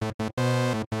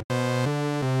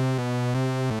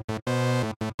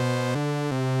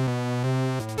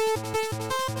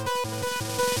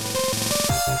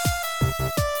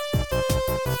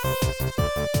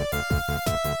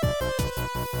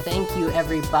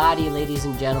everybody, ladies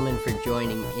and gentlemen, for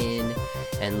joining in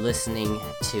and listening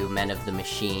to Men of the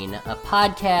Machine, a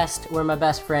podcast where my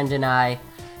best friend and I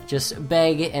just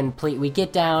beg and plead. We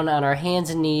get down on our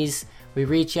hands and knees, we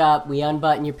reach up, we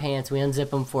unbutton your pants, we unzip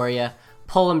them for you,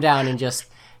 pull them down, and just,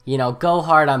 go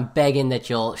hard on begging that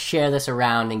you'll share this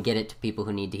around and get it to people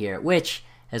who need to hear it, which,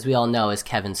 as we all know, is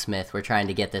Kevin Smith. We're trying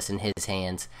to get this in his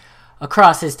hands,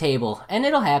 across his table, and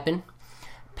it'll happen.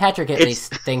 Patrick at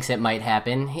least thinks it might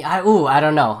happen. I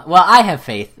don't know. Well, I have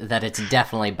faith that it's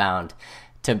definitely bound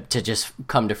to just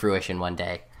come to fruition one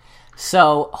day.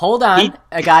 So, hold on.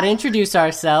 I gotta introduce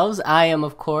ourselves. I am,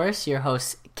 of course, your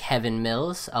host, Kevin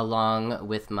Mills, along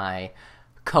with my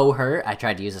cohort. I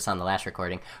tried to use this on the last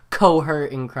recording.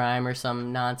 Cohort in crime or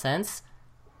some nonsense.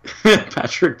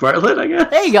 Patrick Bartlett, I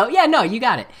guess. There you go. Yeah, no, you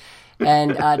got it.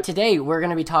 And today we're going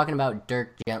to be talking about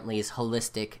Dirk Gently's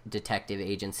Holistic Detective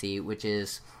Agency, which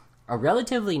is a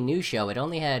relatively new show. It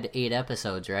only had 8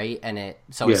 episodes, right? And it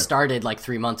started like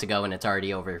 3 months ago, and it's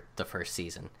already over the first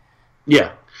season.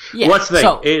 Yeah. What's the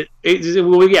thing?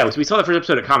 We saw the first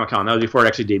episode at Comic-Con. That was before it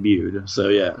actually debuted. So,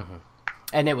 yeah. Mm-hmm.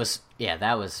 And it was,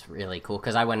 that was really cool,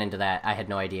 because I went into that. I had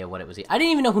no idea what it was. I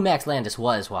didn't even know who Max Landis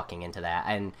was walking into that.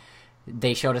 And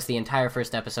they showed us the entire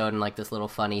first episode and like this little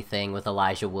funny thing with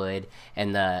Elijah Wood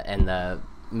and the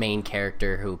main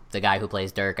character, the guy who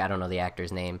plays Dirk. I don't know the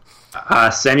actor's name.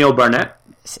 Samuel Barnett.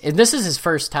 This is his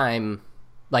first time,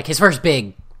 like his first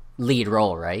big lead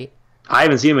role, right? I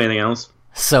haven't seen him in anything else.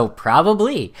 So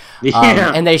probably.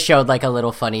 Yeah. And they showed like a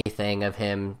little funny thing of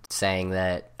him saying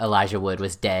that Elijah Wood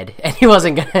was dead and he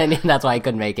wasn't gonna, and that's why he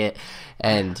couldn't make it.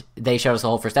 And they showed us the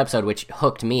whole first episode, which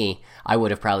hooked me. I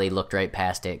would have probably looked right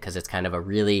past it because it's kind of a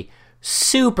really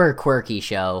super quirky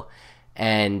show.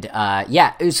 And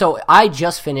so I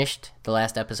just finished the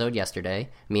last episode yesterday.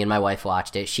 Me and my wife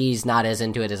watched it. She's not as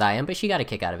into it as I am, but she got a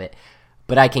kick out of it.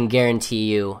 But I can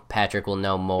guarantee you Patrick will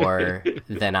know more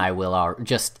than I will.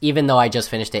 Even though I just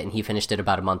finished it and he finished it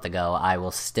about a month ago, I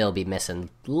will still be missing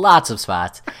lots of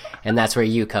spots. And that's where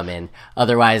you come in.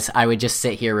 Otherwise, I would just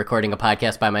sit here recording a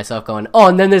podcast by myself going, oh,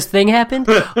 and then this thing happened?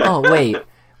 Oh, wait.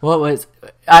 What was...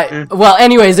 Well,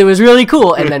 anyways, it was really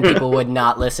cool. And then people would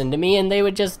not listen to me and they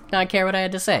would just not care what I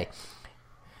had to say.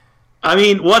 I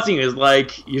mean, one thing is,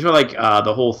 like, you feel like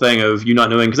the whole thing of you not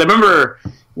knowing... Because I remember...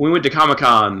 when we went to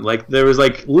Comic-Con, like, there was,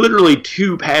 like, literally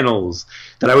 2 panels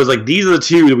that I was like, these are the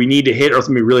 2 that we need to hit or else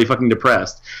I'm going to be really fucking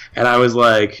depressed. And I was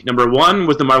like, number 1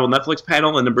 was the Marvel Netflix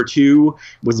panel, and number 2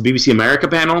 was the BBC America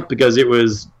panel, because it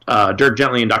was Dirk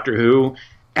Gently and Doctor Who,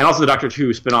 and also the Doctor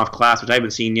Who spin-off Class, which I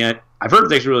haven't seen yet. I've heard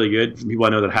it's actually really good from people I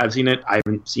know that have seen it. I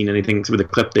haven't seen anything except for the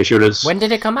clip they showed us. When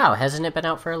did it come out? Hasn't it been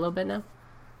out for a little bit now?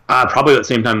 Probably at the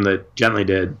same time that Gently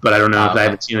did, but I don't know if I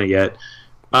haven't seen it yet.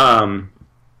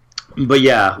 But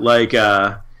yeah, like,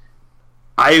 I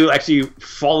actually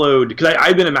followed, because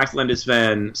I've been a Max Landis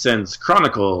fan since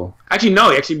Chronicle.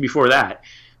 Actually before that,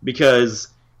 because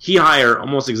he hired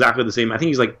almost exactly the same, I think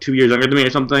he's like 2 years younger than me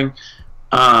or something.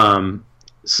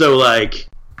 So like,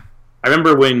 I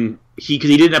remember when because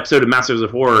he did an episode of Masters of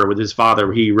Horror with his father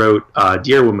where he wrote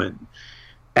Dear Woman.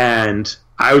 And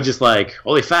I was just like,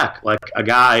 holy fuck, like a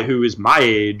guy who is my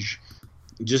age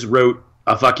just wrote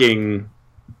a fucking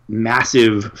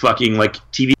massive fucking like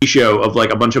TV show of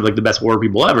like a bunch of like the best horror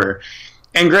people ever.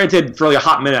 And granted, for like a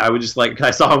hot minute I would just like, 'cause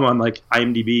I saw him on like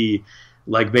IMDb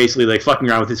like basically like fucking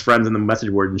around with his friends in the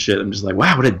message board and shit. I'm just like,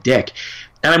 wow, what a dick.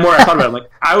 And the more I thought about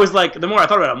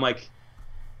it, I'm like,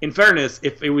 in fairness,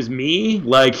 if it was me,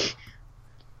 like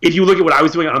if you look at what I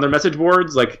was doing on other message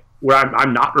boards, like where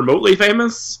I'm not remotely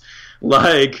famous,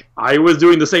 like I was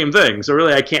doing the same thing. So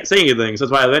really I can't say anything. So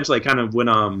that's why I eventually kind of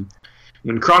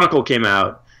when Chronicle came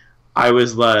out, I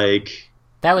was like...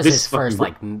 That was his first,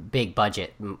 like, big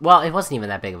budget... Well, it wasn't even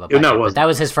that big of a budget. No, it wasn't. But that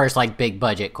was his first, like, big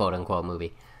budget, quote-unquote,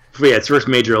 movie. But yeah, it's first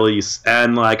major release.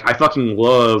 And, like, I fucking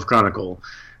love Chronicle.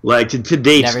 Like, to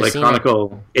date, like,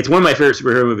 Chronicle... It's one of my favorite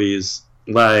superhero movies.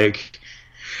 Like...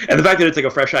 And the fact that it's, like, a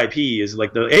fresh IP is,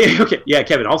 like, the... Hey, okay, yeah,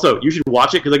 Kevin, also, you should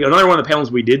watch it, because, like, another one of the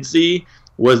panels we did see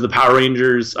was the Power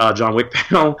Rangers John Wick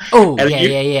panel. Oh, and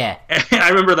yeah. And I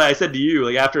remember that I said to you,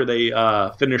 like, after they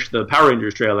finished the Power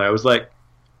Rangers trailer, I was like,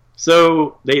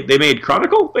 so they made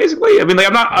Chronicle, basically? I mean, like,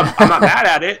 I'm not mad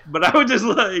at it, but I was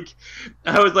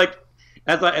like,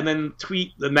 and then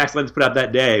tweet that Max Landis put out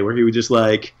that day where he was just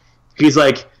like, he's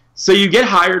like, so you get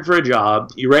hired for a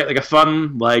job, you write, like, a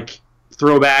fun, like,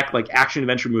 throwback, like,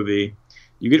 action-adventure movie,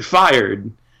 you get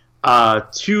fired,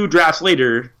 2 drafts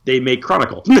later, they make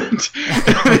Chronicle. Just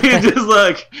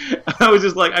like, I was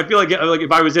just like, I feel like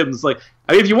if I was him, it's like,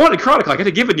 I mean, if you wanted Chronicle, I could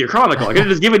have given you Chronicle. I could have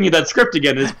just given you that script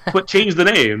again and just changed the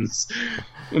names.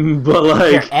 But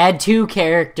like, here, add 2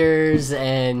 characters,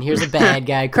 and here's a bad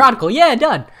guy. Chronicle, yeah,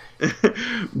 done.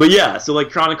 But yeah, so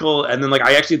like Chronicle, and then like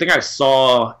I actually think I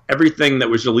saw everything that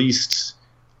was released,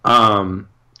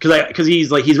 because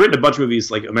he's written a bunch of movies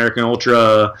like American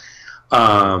Ultra,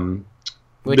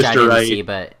 which Mr. I didn't Right. see,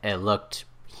 but it looked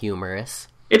humorous.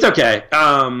 It's okay.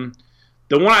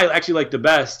 The one I actually like the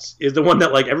best is the one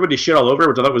that like everybody shit all over,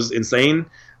 which I thought was insane.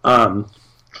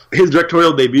 His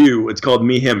directorial debut. It's called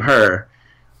Me, Him, Her.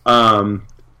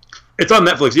 It's on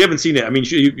Netflix. If you haven't seen it, I mean,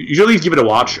 you should at least give it a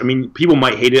watch. I mean, people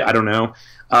might hate it. I don't know.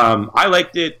 I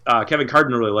liked it. Kevin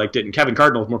Cardinal really liked it, and Kevin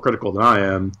Cardinal is more critical than I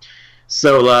am.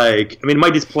 So, like, I mean, it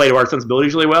might just play to our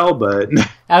sensibilities really well, but...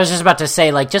 I was just about to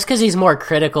say, like, just because he's more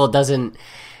critical doesn't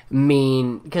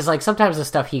mean... Because, like, sometimes the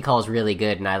stuff he calls really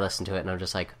good, and I listen to it, and I'm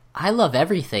just like, I love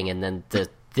everything, and then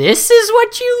this is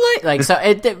what you like? Like, so,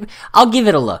 I'll give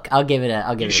it a look. I'll give it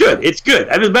a... You should. It's good.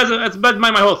 I mean, that's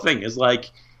my whole thing, is,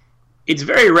 like, it's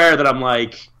very rare that I'm,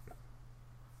 like...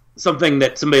 something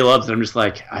that somebody loves and I'm just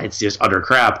like, it's just utter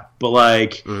crap. But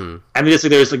like, and then it's like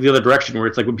there's like the other direction where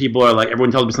it's like when people are like,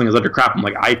 everyone tells me something is utter crap, I'm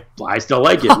like, I still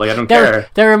like it. Like I don't care.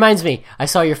 That reminds me, I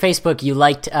saw your Facebook. You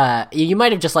liked, you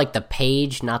might have just liked the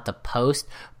page, not the post.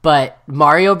 But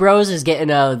Mario Bros is getting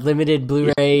a limited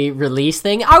Blu-ray release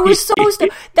thing. I was so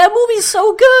that movie's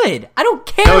so good. I don't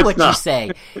care what you say.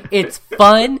 It's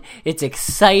fun. It's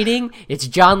exciting. It's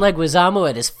John Leguizamo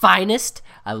at his finest.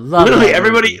 I love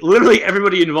literally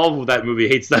everybody involved with that movie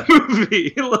hates that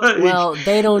movie. Like, well,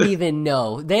 they don't even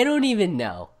know. They don't even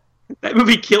know. That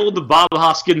movie killed Bob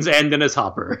Hoskins and Dennis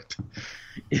Hopper.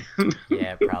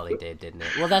 Yeah, it probably didn't it?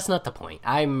 Well, that's not the point.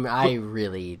 I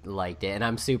really liked it, and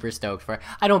I'm super stoked for it.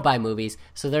 I don't buy movies,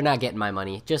 so they're not getting my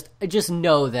money. Just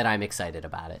know that I'm excited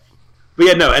about it. But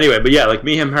yeah, no. Anyway, but yeah, like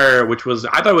Me, Him, Her, which was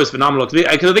I thought it was phenomenal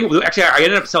because I think actually I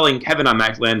ended up selling Heaven on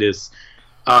Max Landis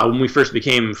when we first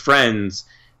became friends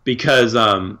because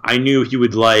I knew he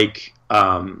would like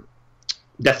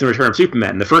Death and Return of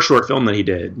Superman, the first short film that he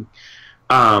did,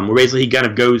 where basically he kind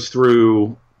of goes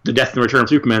through the Death and Return of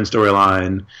Superman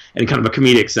storyline in kind of a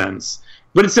comedic sense,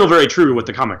 but it's still very true to what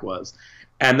the comic was.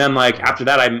 And then like after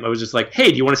that, I was just like, hey,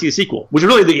 do you want to see the sequel? Which is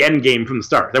really the end game from the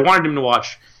start. I wanted him to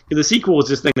watch because the sequel was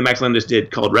this thing that Max Landis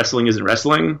did called Wrestling Isn't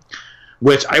Wrestling,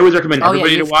 which I always recommend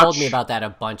everybody to watch. You've told me about that a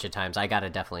bunch of times. I gotta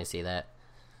definitely see that.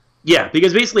 Yeah,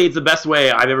 because basically it's the best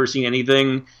way I've ever seen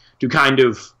anything to kind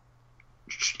of...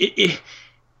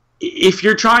 If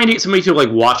you're trying to get somebody to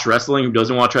like watch wrestling who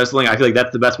doesn't watch wrestling, I feel like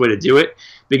that's the best way to do it.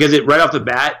 Because it right off the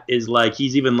bat is like,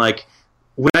 he's even like...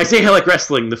 When I say I like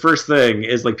wrestling, the first thing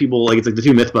is like people... like it's like the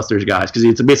two Mythbusters guys, because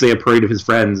it's basically a parade of his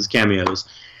friends' cameos.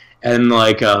 And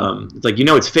like, it's like,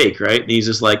 it's fake, right? And he's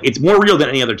just like, it's more real than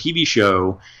any other TV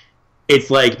show.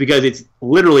 It's like, because it's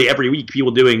literally every week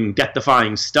people doing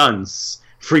death-defying stunts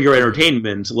for your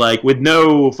entertainment, like with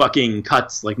no fucking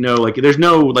cuts, like no, like there's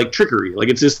no like trickery, like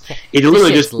it's just it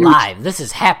literally just live. This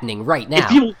is happening right now.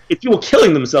 If people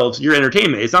killing themselves for your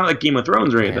entertainment, it's not like Game of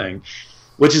Thrones or anything,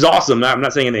 which is awesome. I'm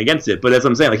not saying anything against it, but as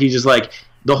I'm saying, like he's just like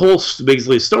the whole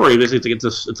basically story. Basically,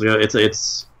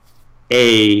 it's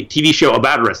a TV show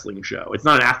about a wrestling show. It's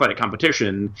not an athletic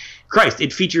competition. Christ,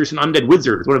 it features an undead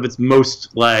wizard, one of its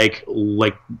most like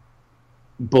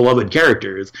beloved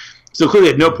characters. So clearly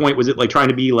at no point was it like trying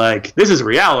to be like, this is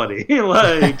reality.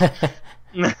 Like,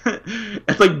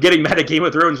 it's like getting mad at Game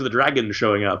of Thrones for the dragon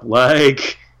showing up.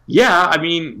 Like, yeah, I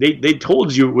mean, they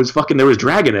told you it was fucking, there was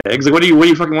dragon eggs. Like, what do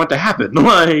you fucking want to happen?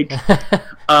 Like,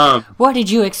 what did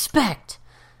you expect?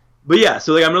 But yeah,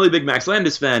 so like I'm a really big Max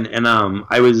Landis fan, and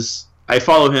I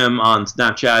follow him on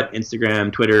Snapchat,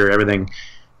 Instagram, Twitter, everything.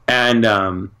 And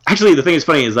actually, the thing that's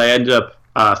funny is I ended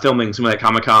up filming some of that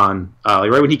Comic-Con,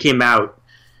 like right when he came out.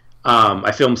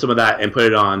 I filmed some of that and put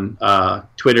it on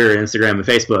Twitter, Instagram, and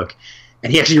Facebook.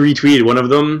 And he actually retweeted one of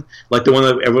them, like the one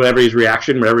that everybody's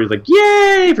reaction, where everybody's like,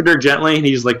 "Yay!" for Dirk Gently, and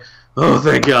he's like, "Oh,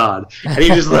 thank God!" And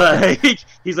he's just like,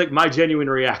 he's like my genuine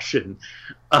reaction.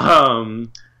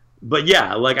 But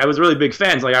yeah, like I was a really big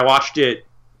fan. Like I watched it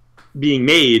being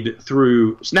made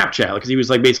through Snapchat because he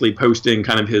was like basically posting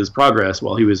kind of his progress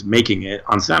while he was making it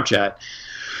on Snapchat.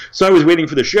 So I was waiting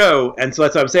for the show, and so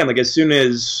that's what I'm saying. Like as soon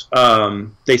as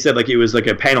they said like it was like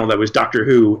a panel that was Doctor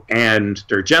Who and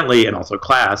Dirk Gently and also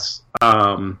Class,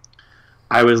 I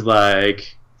was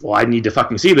like, well, I need to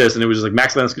fucking see this. And it was just like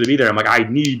Max Landis going to be there. I'm like, I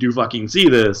need to fucking see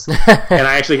this. And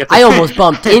I actually got to I almost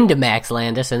bumped into Max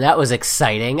Landis, and that was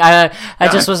exciting. I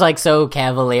just was like so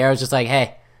cavalier. I was just like,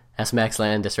 hey, that's Max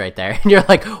Landis right there. And you're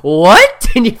like, what?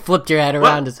 And you flipped your head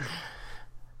around.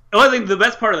 I think the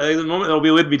best part of the moment that'll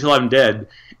be with me till I'm dead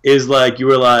is like you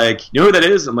were like, you know who that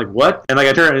is? I'm like, what? And like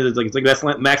I turn and it's like that's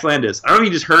Max Landis. I don't know if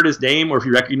he just heard his name or if he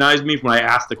recognized me from when I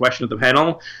asked the question at the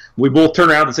panel. We both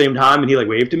turned around at the same time and he like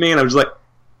waved to me and I was just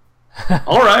like,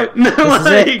 all right.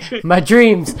 Like, my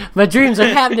dreams are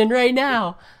happening right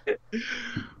now.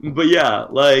 But yeah,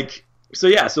 like so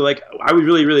like I was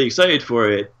really, really excited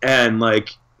for it. And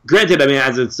like granted, I mean,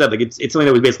 as it said, like it's something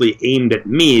that was basically aimed at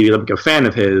me, like a fan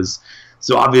of his.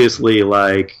 So obviously,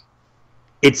 like,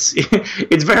 it's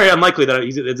very unlikely that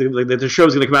that the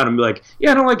show's going to come out and be like, yeah,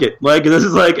 I don't like it. Like, this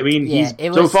is like, I mean,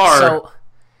 so far.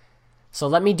 So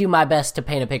let me do my best to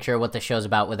paint a picture of what the show's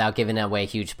about without giving away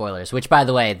huge spoilers, which, by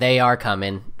the way, they are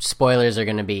coming. Spoilers are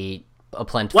going to be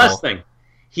plentiful. Last thing.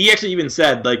 He actually even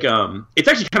said, like, it's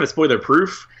actually kind of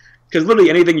spoiler-proof, because literally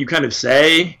anything you kind of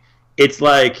say, it's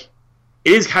like,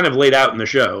 it is kind of laid out in the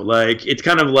show. Like, it's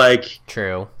kind of like...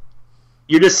 True.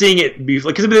 You're just seeing it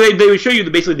because they would show you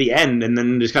basically the end and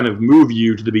then just kind of move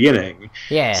you to the beginning.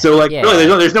 Yeah. So like really,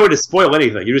 there's no way to spoil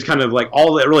anything. You just kind of like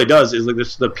all that really does is like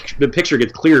the picture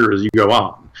gets clearer as you go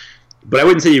on. But I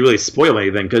wouldn't say you really spoil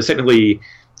anything because technically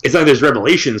it's not like there's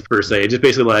revelations per se. It's just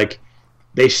basically like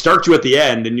they start you at the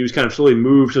end and you just kind of slowly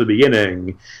move to the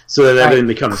beginning so that everything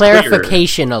becomes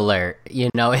clarification clearer. Alert. You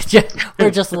know, it's just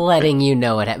we're just letting you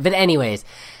know it. But anyways,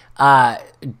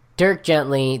 Dirk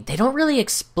Gently, they don't really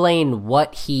explain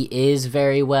what he is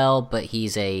very well, but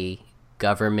he's a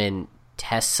government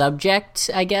test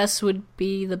subject, I guess would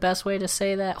be the best way to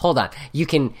say that. Hold on. You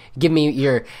can give me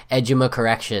your Ejima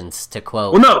corrections to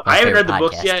quote. Well, no, I haven't read the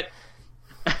books yet.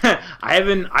 I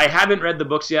haven't read the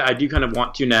books yet. I do kind of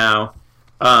want to now.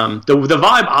 The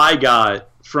vibe I got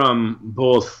from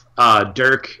both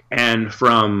Dirk and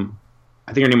from,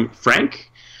 I think her name Frank,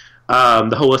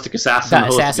 the holistic assassin,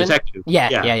 holistic detective.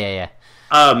 Yeah.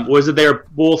 Was that they're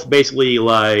both basically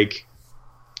like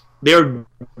they're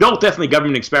both definitely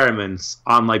government experiments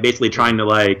on like basically trying to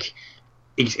like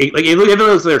they're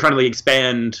trying to like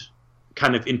expand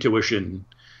kind of intuition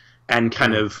and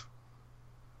kind of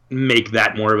make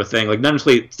that more of a thing. Like not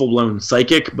necessarily full blown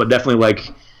psychic, but definitely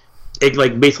like it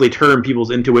like basically turn people's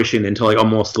intuition into like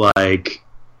almost like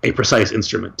a precise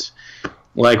instrument.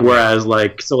 Like whereas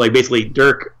like so like basically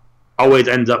Dirk always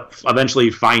ends up eventually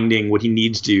finding what he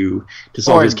needs to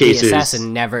solve his cases. The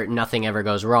assassin nothing ever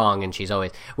goes wrong, and she's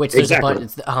always there's exactly. a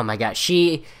bunch. Oh my god,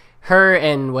 her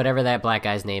and whatever that black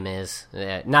guy's name is,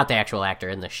 not the actual actor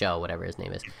in the show, whatever his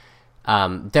name is.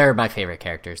 They're my favorite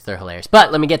characters. They're hilarious.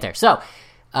 But let me get there. So,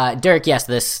 Dirk, yes,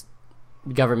 this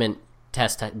government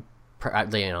test,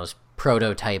 is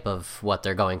prototype of what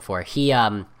they're going for. He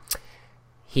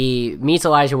meets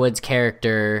Elijah Wood's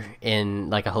character in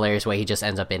like a hilarious way. He just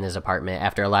ends up in his apartment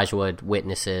after Elijah Wood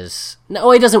witnesses...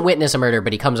 No, he doesn't witness a murder,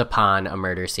 but he comes upon a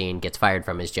murder scene, gets fired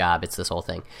from his job. It's this whole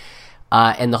thing.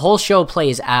 And the whole show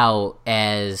plays out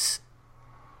as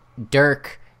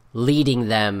Dirk leading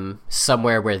them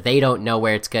somewhere where they don't know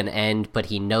where it's going to end, but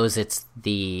he knows it's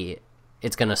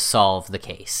going to solve the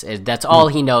case. That's all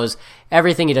he knows.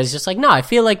 Everything he does is just like, no, I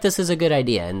feel like this is a good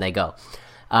idea, and they go.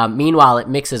 Meanwhile, it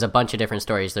mixes a bunch of different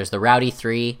stories. There's the Rowdy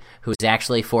Three, who's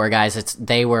actually four guys.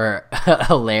 They were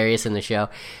hilarious in the show.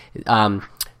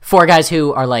 Four guys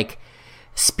who are like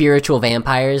spiritual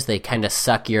vampires. They kind of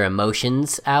suck your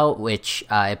emotions out, which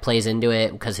it plays into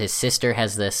it because his sister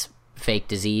has this fake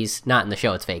disease. Not in the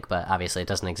show, it's fake, but obviously it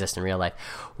doesn't exist in real life,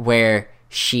 where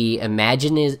she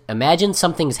imagines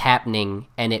something's happening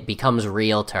and it becomes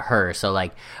real to her. So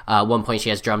like at one point she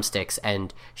has drumsticks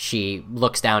and she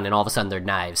looks down and all of a sudden they're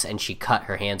knives and she cut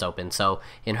her hands open. So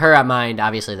in her mind,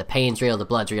 obviously the pain's real, the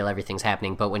blood's real, everything's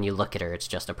happening, but when you look at her, it's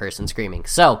just a person screaming.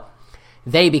 So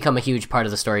they become a huge part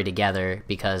of the story together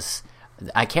because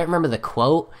I can't remember the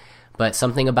quote, but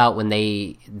something about when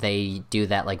they do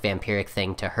that like vampiric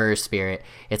thing to her spirit,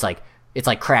 it's like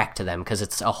crack to them because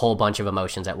it's a whole bunch of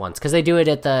emotions at once because they do it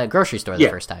at the grocery store the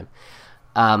first time.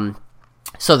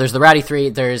 So there's the Rowdy Three.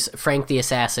 There's Frank the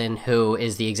Assassin, who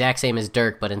is the exact same as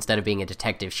Dirk, but instead of being a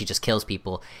detective, she just kills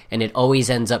people, and it always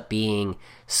ends up being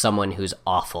someone who's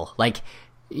awful. Like,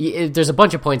 there's a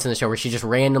bunch of points in the show where she just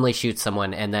randomly shoots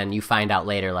someone, and then you find out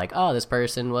later, like, oh, this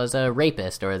person was a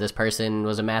rapist, or this person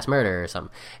was a mass murderer, or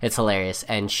something. It's hilarious,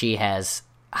 and she has...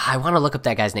 I want to look up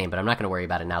that guy's name, but I'm not going to worry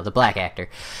about it now. The black actor,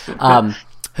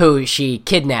 who she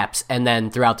kidnaps and then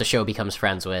throughout the show becomes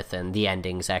friends with, and the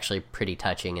ending's actually pretty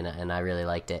touching, and I really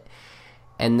liked it.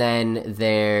 And then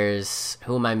there's...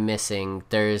 Who am I missing?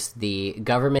 There's the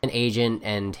government agent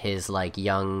and his, like,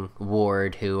 young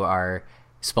ward who are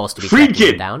supposed to be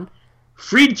tracking him down.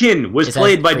 Friedkin was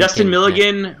played by Dustin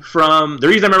Milligan from... The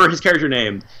reason I remember his character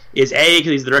name is A,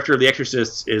 because he's the director of The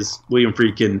Exorcist, is William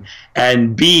Friedkin,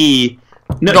 and B...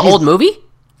 No, the old movie?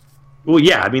 Well,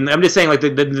 yeah, I mean, I'm just saying, like,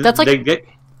 That's like...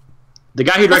 The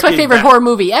guy who directed... That's my favorite horror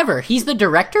movie ever. He's the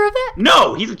director of that?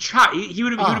 No, he's a child. He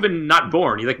would have been not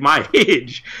born. He's like my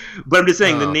age. But I'm just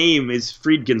saying the name is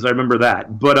Friedkin, so I remember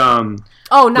that. But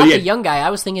the young guy. I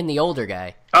was thinking the older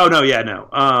guy. Oh no, yeah, no.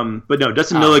 But no,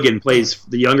 Dustin Milligan plays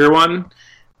the younger one,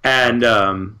 and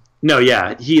no,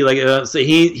 yeah, he so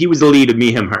he was the lead of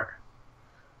Me, Him, Her.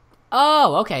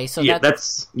 Oh, okay. So yeah,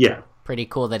 that's pretty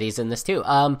cool that he's in this too.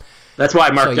 That's why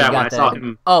I marked out when I saw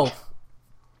him. Oh.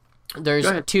 There's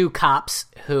two cops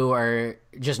who are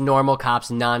just normal cops,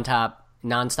 nonstop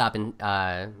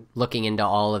and looking into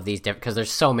all of these different, because there's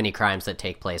so many crimes that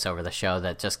take place over the show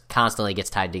that just constantly gets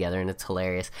tied together, and it's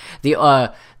hilarious. The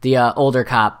older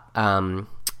cop,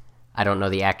 I don't know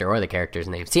the actor or the character's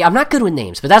name. See, I'm not good with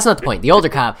names, but that's not the point. The older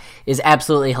cop is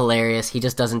absolutely hilarious. He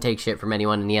just doesn't take shit from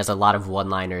anyone, and he has a lot of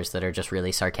one-liners that are just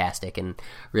really sarcastic and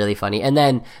really funny. And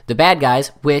then the bad guys,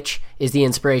 which is the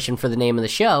inspiration for the name of the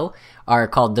show, are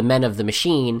called the Men of the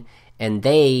Machine, and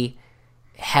they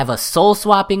have a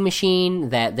soul-swapping machine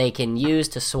that they can use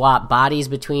to swap bodies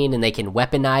between, and they can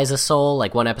weaponize a soul.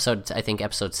 Like one episode, I think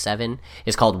episode 7,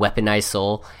 is called Weaponized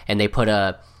Soul, and they put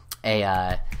a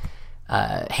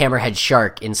hammerhead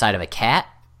shark inside of a cat,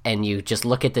 and you just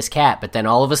look at this cat, but then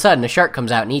all of a sudden a shark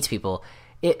comes out and eats people.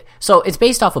 So it's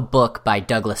based off a book by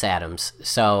Douglas Adams.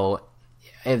 So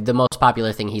the most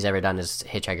popular thing he's ever done is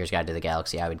Hitchhiker's Guide to the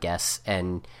Galaxy, I would guess,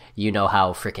 and you know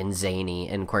how freaking zany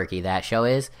and quirky that show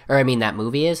is, that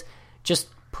movie is. Just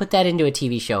put that into a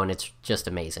TV show and it's just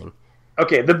amazing.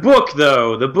 Okay, the book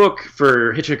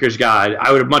for Hitchhiker's Guide,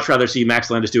 I would have much rather see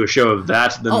Max Landis do a show of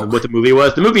that than what the movie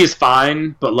was. The movie is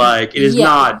fine, but it is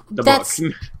not the book.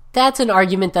 That's an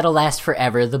argument that'll last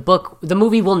forever. The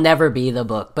movie will never be the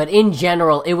book, but in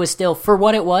general, it was still, for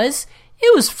what it was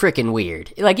freaking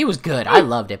weird. Like, it was good. I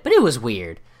loved it, but it was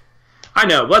weird. I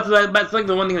know, but that's like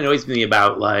the one thing that annoys me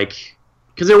about, like,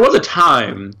 because there was a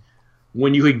time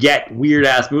when you could get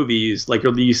weird-ass movies, like,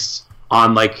 released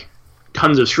on, like,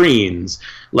 tons of screens.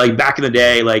 Like, back in the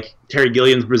day, like, Terry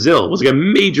Gilliam's Brazil was, like, a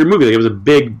major movie. Like, it was a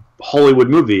big Hollywood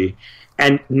movie.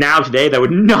 And now, today, that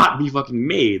would not be fucking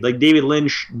made. Like, David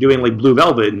Lynch doing, like, Blue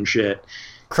Velvet and shit.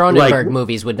 Cronenberg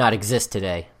movies would not exist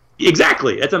today.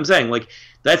 Exactly. That's what I'm saying. Like,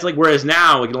 that's, like, whereas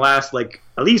now, like, in the last, like,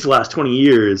 at least the last 20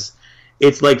 years...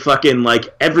 It's like fucking,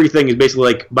 like, everything is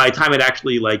basically, like, by the time it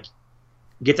actually, like,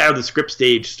 gets out of the script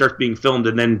stage, starts being filmed,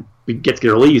 and then gets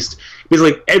released, because,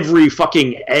 like, every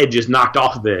fucking edge is knocked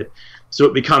off of it. So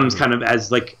it becomes kind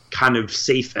of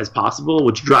safe as possible,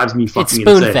 which drives me fucking insane.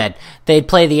 It's spoon-fed. They'd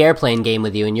play the airplane game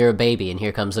with you, and you're a baby, and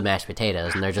here comes the mashed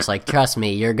potatoes, and they're just like, trust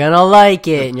me, you're gonna like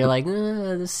it. And you're like,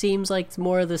 this seems like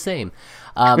more of the same.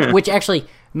 Which, actually,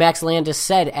 Max Landis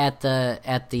said at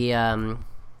the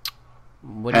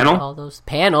what do you call those?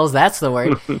 Panels, that's the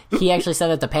word. He actually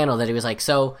said at the panel that he was like,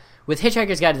 so with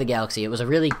Hitchhiker's Guide to the Galaxy, it was a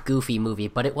really goofy movie,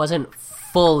 but it wasn't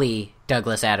fully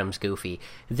Douglas Adams goofy.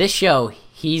 This show,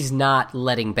 he's not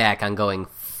letting back on going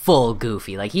full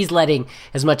goofy. Like, he's letting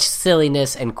as much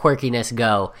silliness and quirkiness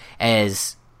go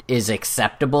as is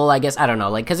acceptable, I guess. I don't know,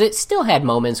 like, because it still had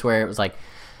moments where it was, like,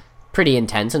 pretty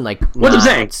intense and, like, what I'm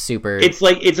saying, super... It's,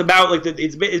 like, it's about, like,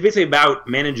 it's basically about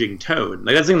managing tone.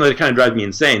 Like, that's the thing that kind of drives me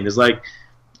insane, is, like,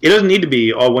 it doesn't need to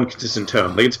be all one consistent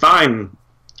tone. Like, it's fine,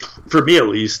 for me at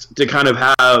least, to kind of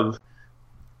have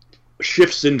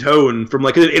shifts in tone from,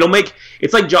 like, it'll make...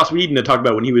 It's like Joss Whedon had talked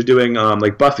about when he was doing,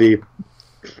 like, Buffy,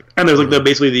 and there's, like,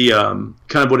 basically the,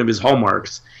 kind of one of his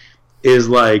hallmarks is,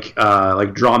 like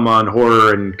drama and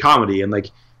horror and comedy and, like,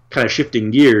 kind of shifting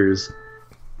gears.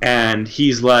 And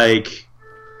he's like,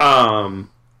 how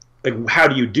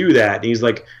do you do that? And he's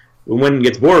like, when it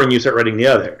gets boring, you start writing the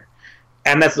other.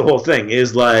 And that's the whole thing,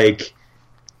 is like,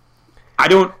 I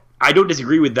don't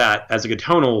disagree with that as like a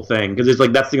tonal thing, because it's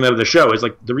like, that's the thing of the show, is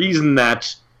like, the reason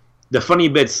that the funny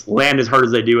bits land as hard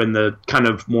as they do and the kind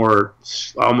of more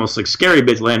almost like scary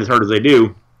bits land as hard as they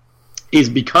do is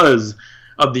because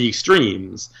of the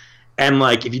extremes. And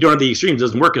like, if you don't have the extremes, it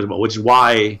doesn't work as well, which is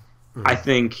why... I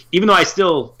think, even though I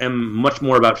still am much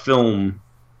more about film,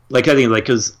 like, I think, like,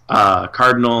 because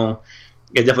Cardinal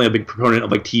is definitely a big proponent of,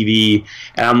 like, TV,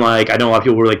 and I'm like, I know a lot of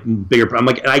people were, like, bigger, I'm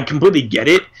like, and I completely get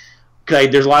it, because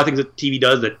there's a lot of things that TV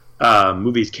does that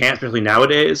movies can't, especially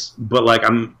nowadays, but, like,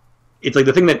 it's, like,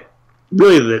 the thing that,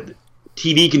 really, that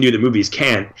TV can do that movies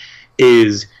can't,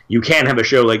 is you can't have a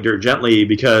show like Dirt Gently,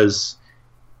 because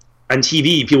on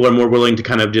TV, people are more willing to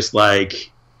kind of just, like...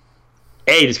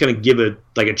 just kind of give a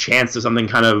chance to something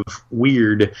kind of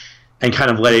weird, and kind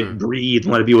of let it breathe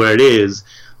and let it be what it is.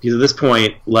 Because at this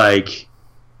point, like,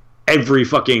 every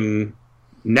fucking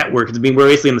network, we're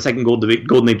basically in the second golden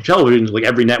age of television, like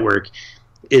every network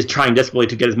is trying desperately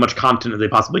to get as much content as they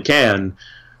possibly can.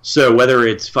 So whether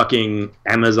it's fucking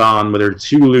Amazon, whether it's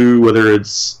Hulu, whether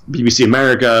it's BBC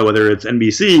America, whether it's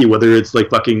NBC, whether it's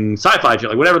like fucking sci-fi shit,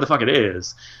 like whatever the fuck it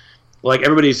is, like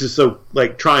everybody's just so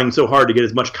like trying so hard to get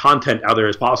as much content out there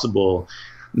as possible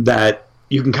that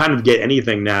you can kind of get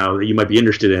anything now that you might be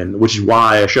interested in, which is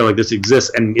why a show like this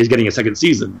exists and is getting a second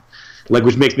season, like,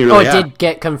 which makes me really happy. It did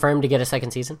get confirmed to get a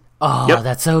second season? Oh, yep.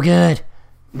 That's so good.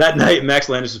 That night, Max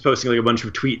Landis was posting like a bunch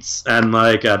of tweets, and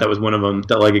like that was one of them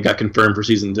that like it got confirmed for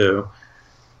season 2.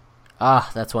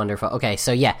 That's wonderful. Okay,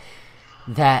 so yeah,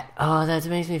 that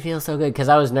makes me feel so good because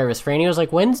I was nervous. Franny was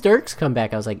like, "When's Dirks come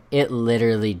back?" I was like, "It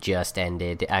literally just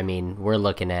ended." I mean, we're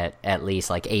looking at least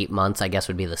like 8 months. I guess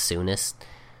would be the soonest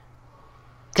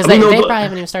because they probably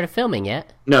haven't even started filming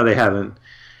yet. No, they haven't.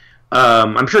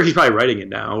 I'm sure he's probably writing it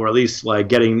now, or at least like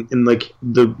getting in like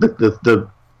the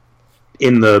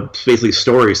in the basically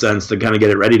story sense to kind of get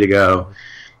it ready to go.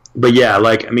 But yeah,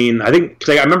 like, I mean, I think,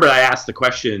 cause I remember I asked the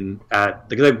question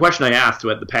the question I asked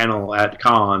at the panel at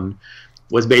Con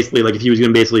was basically like if he was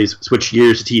going to basically switch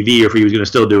gears to TV or if he was going to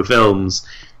still do films.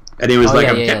 And he was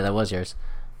yeah, that was yours.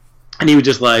 And he was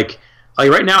just like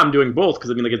right now I'm doing both.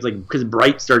 Cause I mean, like, it's like, cause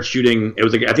Bright starts shooting, it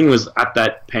was like, I think it was at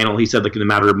that panel, he said like in a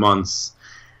matter of months,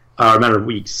 or a matter of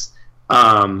weeks,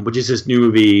 which is this new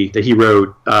movie that he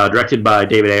wrote, directed by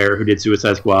David Ayer, who did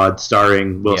Suicide Squad,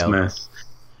 starring Will Smith,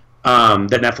 that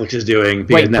Netflix is doing.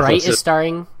 Wait, Netflix Bright is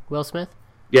starring Will Smith?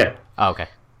 Yeah. Oh, okay.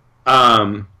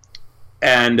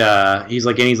 And he's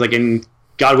like, and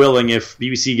God willing, if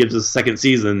BBC gives us a second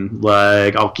season,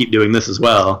 like, I'll keep doing this as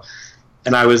well.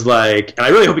 And I was like, and I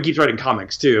really hope he keeps writing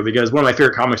comics too, because one of my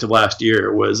favorite comics of last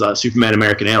year was Superman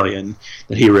American Alien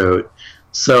that he wrote.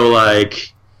 So,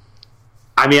 like,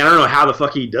 I mean, I don't know how the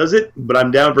fuck he does it, but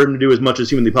I'm down for him to do as much as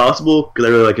humanly possible because I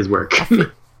really like his work.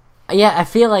 I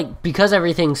feel like because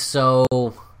everything's so,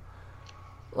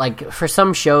 like, for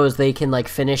some shows they can like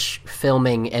finish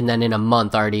filming and then in a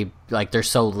month already, like, there's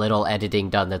so little editing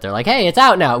done that they're like, hey, it's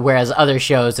out now. Whereas other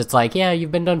shows, it's like, yeah,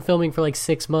 you've been done filming for like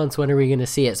 6 months. When are we going to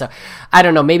see it? So I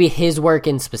don't know. Maybe his work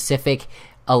in specific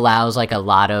allows like a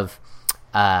lot of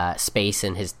space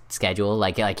in his schedule,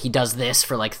 like he does this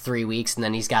for like 3 weeks and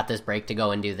then he's got this break to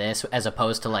go and do this, as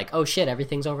opposed to like, oh shit,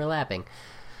 everything's overlapping.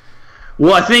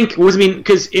 Well, I think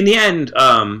because in the end,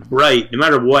 right, no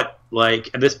matter what, like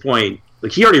at this point,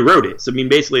 like he already wrote it, so I mean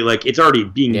basically like it's already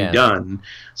being done,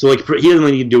 so like he doesn't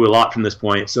really need to do a lot from this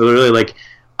point. So they're really like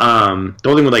the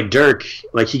only thing with like Dirk,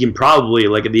 like he can probably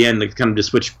like at the end like kind of just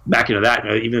switch back into that,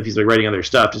 even if he's like writing other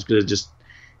stuff, just because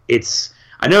it's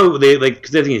I know they like, because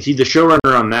the thing is he's the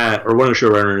showrunner on that, or one of the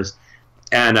showrunners,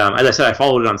 and as I said, I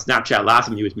followed it on Snapchat last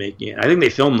time he was making it. I think they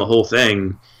filmed the whole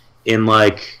thing in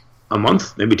like a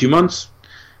month, maybe 2 months.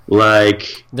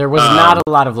 Like there was not a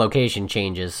lot of location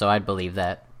changes, so I'd believe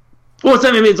that. Well,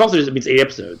 it's also just, it's 8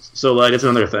 episodes, so like it's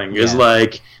another thing. It's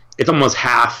like it's almost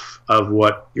half of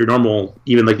what your normal,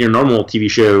 even like your normal TV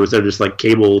shows that are just like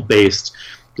cable based,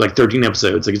 like 13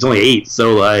 episodes. Like it's only 8,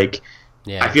 so like.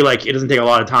 Yeah. I feel like it doesn't take a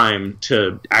lot of time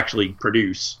to actually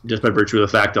produce, just by virtue of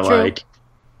the fact that like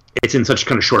it's in such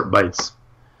kind of short bites.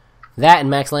 That and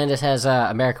Max Landis has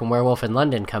American Werewolf in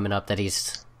London coming up that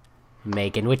he's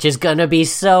making, which is gonna be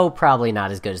so probably not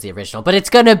as good as the original, but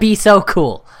it's gonna be so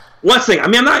cool. One thing, I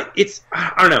mean, I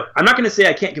don't know. I'm not gonna say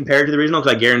I can't compare it to the original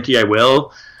because I guarantee I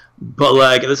will, but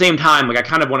like at the same time, like I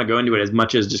kind of want to go into it as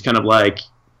much as just kind of like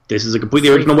this is a completely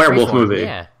original werewolf movie.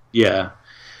 Yeah.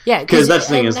 Yeah, because that's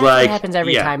the thing is like happens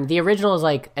every time. The original is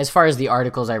like, as far as the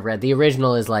articles I've read, the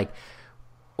original is like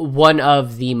one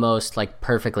of the most like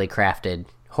perfectly crafted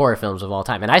horror films of all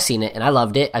time. And I've seen it and I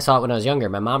loved it. I saw it when I was younger.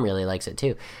 My mom really likes it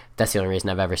too. That's the only reason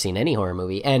I've ever seen any horror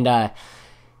movie. And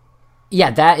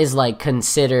that is like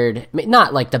considered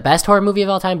not like the best horror movie of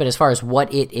all time, but as far as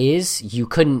what it is, you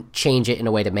couldn't change it in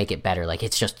a way to make it better. Like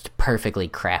it's just perfectly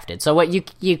crafted. So what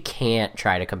you can't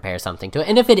try to compare something to it.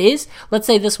 And if it is, let's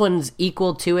say this one's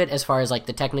equal to it as far as like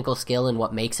the technical skill and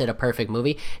what makes it a perfect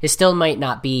movie, it still might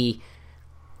not be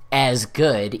as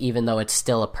good, even though it's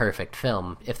still a perfect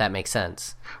film, if that makes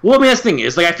sense. Well, I mean, that's the thing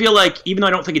is, like, I feel like, even though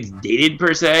I don't think it's dated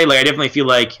per se, like, I definitely feel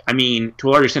like, I mean, to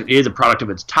a large extent, it is a product of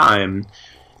its time.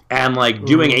 And like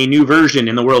doing a new version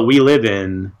in the world we live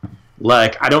in,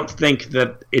 like I don't think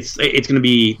that it's going to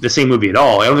be the same movie at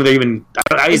all. I don't think they're even.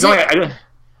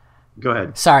 Go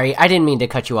ahead. Sorry, I didn't mean to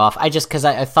cut you off. I just because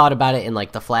I thought about it in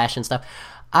like The Flash and stuff.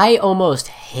 I almost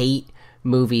hate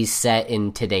movies set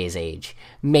in today's age,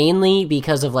 mainly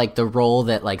because of like the role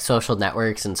that like social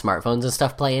networks and smartphones and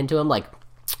stuff play into them. Like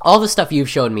all the stuff you've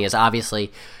shown me is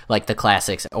obviously like the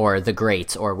classics or the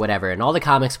greats or whatever, and all the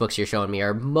comics books you're showing me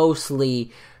are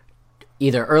mostly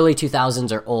either early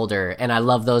 2000s or older, and I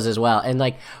love those as well. And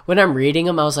like when I'm reading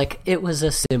them, I was like, it was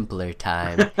a simpler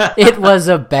time. It was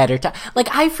a better time. Like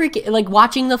I freaking like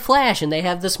watching The Flash, and they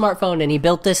have the smartphone, and he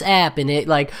built this app, and it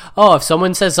like, oh, if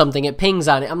someone says something, it pings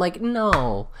on it. I'm like,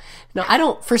 no, I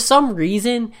don't. For some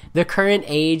reason, the current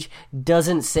age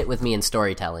doesn't sit with me in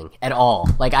storytelling at all.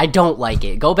 Like I don't like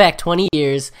it. Go back 20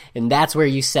 years, and that's where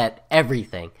you set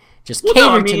everything. Just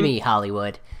cater to me,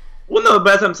 Hollywood. Well, no,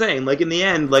 but as I'm saying, like in the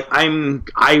end, like I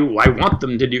want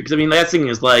them to do, because I mean, last thing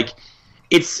is like,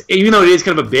 it's, even though it is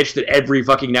kind of a bitch that every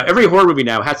horror movie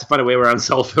now has to find a way around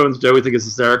cell phones, which I always think is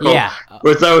hysterical. Yeah.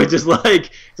 Where it's always just like,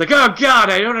 it's like, oh god,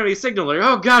 I don't have any signal. Like,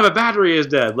 oh god, my battery is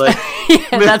dead. Like,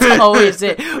 yeah, that's always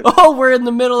it. Oh, we're in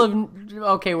the middle of,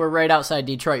 okay, we're right outside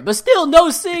Detroit, but still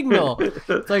no signal.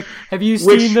 It's like, have you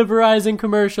seen the Verizon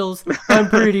commercials? I'm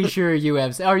pretty sure you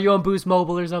have. Are you on Boost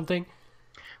Mobile or something?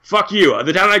 Fuck you.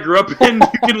 The town I grew up in,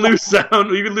 you can lose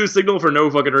sound. You can lose signal for no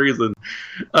fucking reason.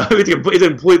 It's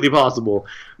completely possible.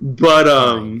 But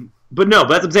no, but that's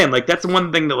what I'm saying. Like, that's the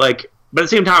one thing that, like, but at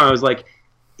the same time, I was like,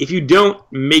 if you don't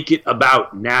make it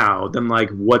about now, then,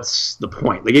 like, what's the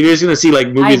point? Like, if you're just going to see, like,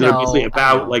 movies that are basically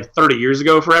about, like, 30 years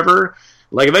ago forever,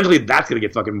 like, eventually that's going to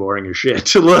get fucking boring as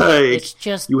shit. Like, it's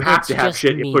just, you have to have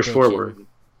shit you push forward.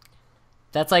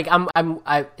 That's like,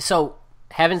 so...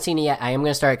 Haven't seen it yet. I am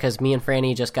going to start because me and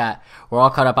Franny we're all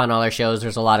caught up on all our shows.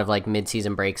 There's a lot of like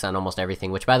mid-season breaks on almost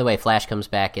everything, which by the way, Flash comes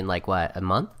back in like what, a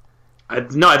month?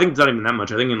 No, I think it's not even that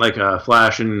much. I think in like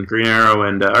Flash and Green Arrow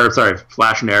and,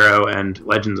 Flash and Arrow and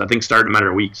Legends, I think start in a matter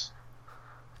of weeks.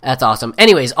 That's awesome.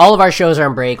 Anyways, all of our shows are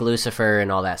on break, Lucifer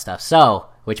and all that stuff. So,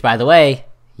 which by the way,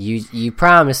 you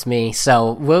promised me,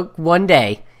 so one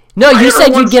day. No, you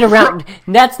said you'd get around.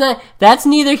 That's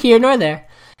neither here nor there.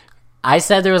 I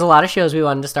said there was a lot of shows we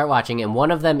wanted to start watching, and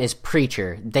one of them is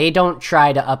Preacher. They don't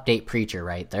try to update Preacher,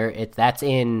 right? That's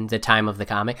in the time of the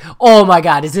comic. Oh my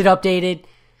god, is it updated?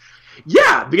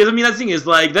 Yeah, because I mean that thing is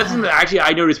like that's something that actually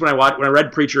I noticed when I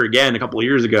read Preacher again a couple of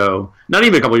years ago. Not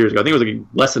even a couple of years ago. I think it was like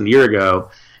less than a year ago.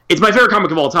 It's my favorite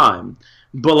comic of all time.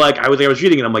 But like I was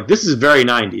reading it, I'm like, this is very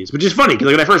 90s, which is funny because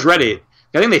like, when I first read it,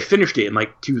 I think they finished it in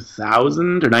like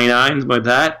 2000 or 99, something like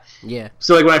that. Yeah.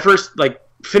 So like when I first like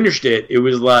finished it, it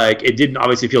was like it didn't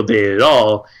obviously feel dated at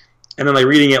all, and then like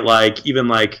reading it like even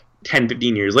like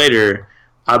 10-15 years later,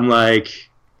 I'm like,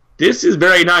 this is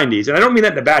very 90s, and I don't mean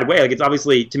that in a bad way. Like it's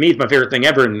obviously, to me, it's my favorite thing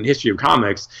ever in the history of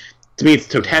comics. To me, it's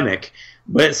totemic,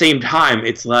 but at the same time,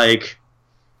 it's like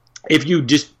if you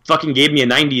just fucking gave me a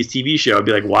 90s TV show, I'd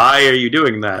be like, why are you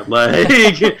doing that? Like,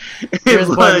 Here's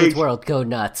Boy Meets World, go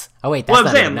nuts. Oh wait, that's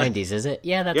not in the 90s, is it?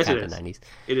 Yeah, that's yes, not the 90s.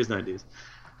 It is 90s.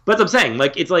 But that's what I'm saying.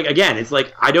 Like, it's like, again, it's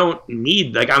like, I don't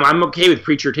need, like, I'm okay with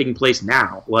Preacher taking place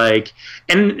now. Like,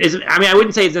 and I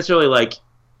wouldn't say it's necessarily like,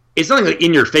 it's not like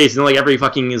in your face. It's not like every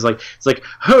fucking is like, it's like,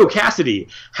 oh, Cassidy,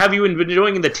 have you been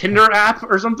doing the Tinder app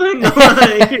or something? Like,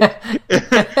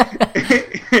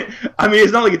 I mean,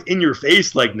 it's not like it's in your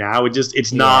face like now.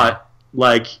 It's not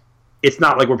like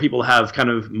where people have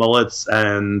kind of mullets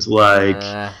and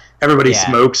like, everybody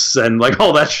smokes and like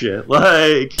all that shit.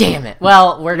 Like, damn it.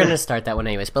 Well, we're gonna start that one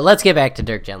anyways. But let's get back to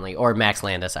Dirk Gently or Max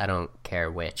Landis. I don't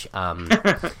care which,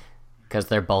 because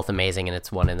they're both amazing and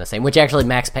it's one and the same. Which actually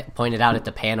Max pointed out at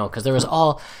the panel, because there was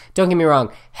all. Don't get me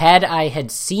wrong. Had I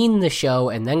had seen the show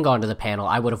and then gone to the panel,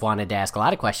 I would have wanted to ask a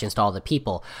lot of questions to all the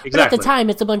people. Exactly. But at the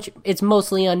time, it's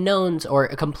mostly unknowns or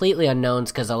completely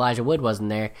unknowns because Elijah Wood wasn't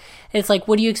there. And it's like,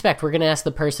 what do you expect? We're gonna ask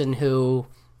the person who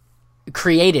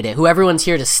created it, who everyone's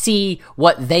here to see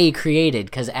what they created,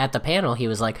 because at the panel he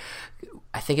was like,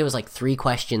 I think it was like 3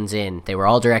 questions in, they were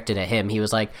all directed at him. He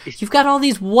was like, you've got all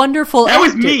these wonderful that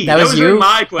actors. Was me that was you?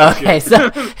 My question. Okay, so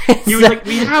he was like,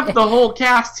 we have the whole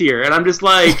cast here, and I'm just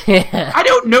like, I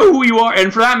don't know who you are.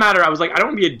 And for that matter, I was like, I don't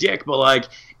want to be a dick, but like,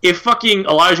 if fucking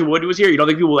Elijah Wood was here, you don't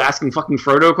think people were asking fucking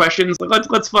Frodo questions? Like,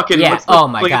 let's fucking oh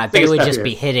my god, they would just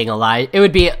be hitting Elijah. It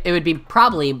would be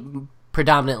probably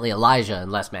predominantly Elijah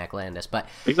and less Max Landis, but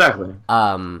exactly.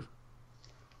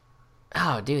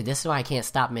 Oh, dude, this is why I can't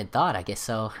stop mid-thought. I guess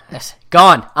so.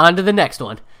 Gone. On to the next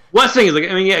one. Well, the thing is, like,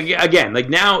 I mean, again, like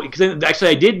now, because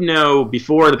actually, I did know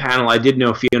before the panel, I did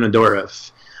know Fiona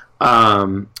Dourif,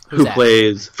 who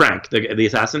plays Frank, the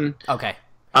assassin. Okay.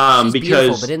 She's because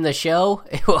beautiful, but in the show,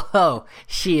 whoa,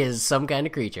 she is some kind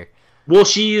of creature. Well,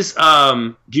 she's.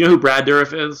 Do you know who Brad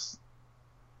Dourif is?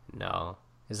 No.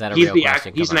 Is that a real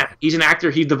question? He's an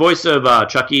actor. He's the voice of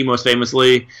Chucky, most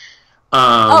famously.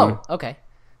 Okay.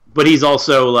 But he's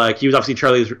also like he was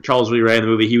obviously Charles Lee Ray in the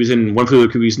movie. He was in One Flew Over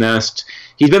the Cuckoo's Nest.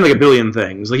 He's been like a billion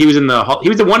things. Like he was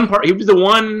the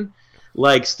one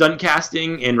like stunt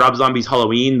casting in Rob Zombie's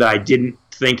Halloween that I didn't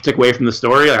think took away from the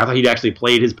story. Like I thought he'd actually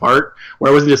played his part, where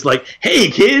it wasn't just like,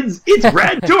 "Hey kids, it's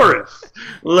Brad Dourif."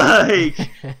 Like,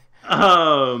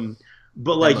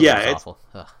 but like it's awful.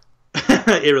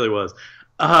 it really was.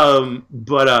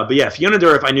 But yeah, Fiona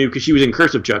Dourif I knew because she was in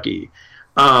Curse of Chucky.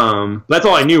 That's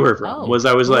all I knew her from. Was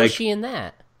was she in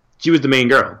that? She was the main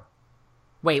girl.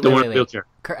 Wait.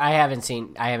 I haven't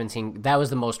seen. That was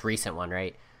the most recent one,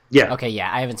 right? Yeah. Okay.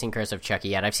 Yeah, I haven't seen Curse of Chucky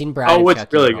yet. I've seen Bride of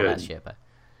Chucky really and all good. that shit. But...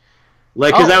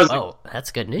 Like, because that was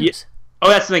that's good news. Yeah.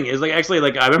 That's the thing. Is like actually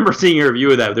like I remember seeing a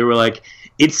review of that. They were like,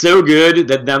 it's so good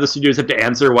that now the studios have to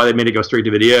answer why they made it go straight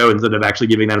to video instead of actually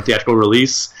giving that a theatrical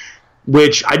release.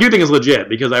 Which I do think is legit,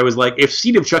 because I was like, if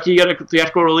Seed of Chucky got a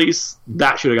theatrical release,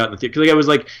 that should have gotten the theater. Because like, I was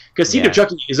like, because Seed of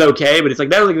Chucky is okay, but it's like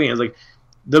that was like the thing. It's like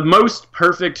the most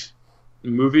perfect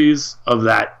movies of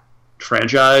that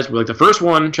franchise were like the first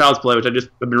one, Child's Play, which I've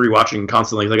been rewatching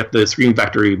constantly. I got the Scream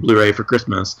Factory Blu-ray for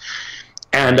Christmas,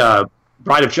 and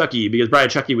Bride of Chucky, because Bride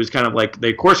of Chucky was kind of like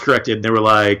they course corrected. And they were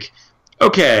like,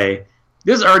 okay,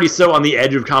 this is already so on the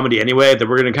edge of comedy anyway that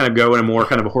we're going to kind of go in a more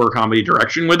kind of a horror comedy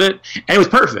direction with it. And it was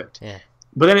perfect. Yeah.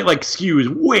 But then it like skews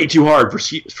way too hard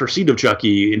for Seed of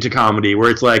Chucky into comedy, where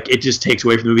it's like it just takes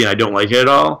away from the movie and I don't like it at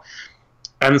all.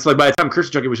 And it's like by the time Curse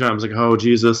of Chucky was done, I was like, oh,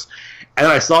 Jesus. And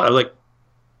then I saw it, I was like,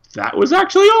 that was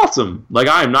actually awesome. Like,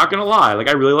 I'm not going to lie. Like,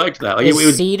 I really liked that. Like, is it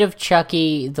was... Seed of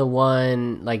Chucky the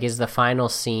one, like, is the final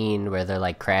scene where they're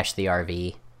like crash the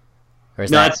RV? Or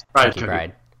is that's Bride?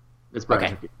 It's Bride of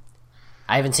Chucky.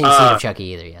 I haven't seen Seed of Chucky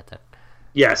either yet, then.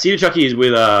 Yeah, Seed of Chucky is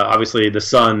with, obviously, the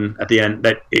son at the end.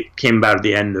 That it came about at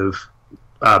the end of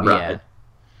Bride.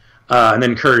 Yeah. And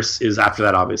then Curse is after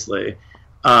that, obviously.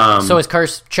 So is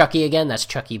Curse Chucky again? That's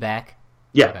Chucky back?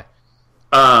 Yeah. Okay.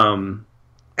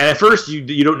 And at first,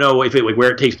 you don't know if it like where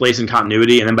it takes place in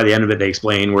continuity, and then by the end of it, they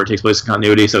explain where it takes place in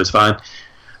continuity, so it's fine.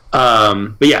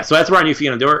 But yeah, so that's where I knew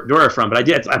Fiona Dourif from. But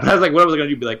I was like, what was I going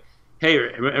to do? Be like, hey,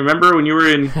 remember when you were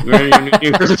in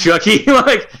Curse of Chucky?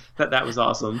 Like that was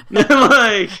awesome.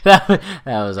 Like that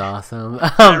was awesome.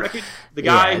 I reckon the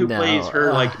guy who plays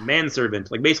her like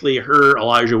manservant, like basically her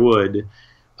Elijah Wood,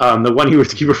 the one he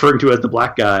was keep referring to as the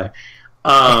black guy.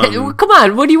 Come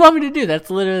on, what do you want me to do? That's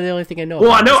literally the only thing I know.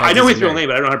 Well, I know his real name,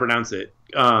 but I don't know how to pronounce it.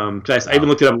 Because I even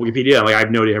looked it up on Wikipedia. I'm like, I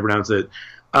have no idea how to pronounce it.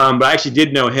 But I actually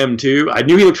did know him too. I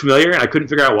knew he looked familiar, and I couldn't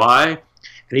figure out why.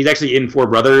 And he's actually in Four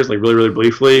Brothers, like really, really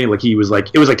briefly. Like it was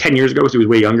like 10 years ago, so he was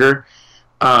way younger.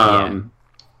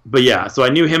 But yeah, so I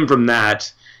knew him from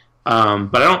that. But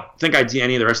I don't think I'd seen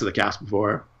any of the rest of the cast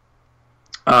before.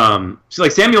 So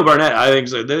like Samuel Barnett, I think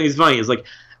it's funny. Is like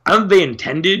I don't think they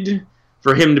intended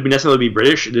for him to necessarily be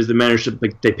British. It is the managed to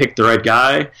like they picked the right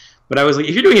guy. But I was like,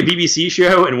 if you're doing a BBC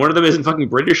show and one of them isn't fucking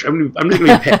British, I'm just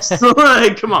gonna be pissed.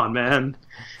 Like, come on, man.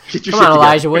 Come on,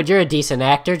 Elijah Wood, you're a decent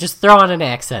actor. Just throw on an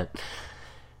accent.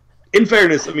 In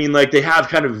fairness, I mean, like they have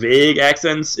kind of vague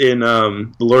accents in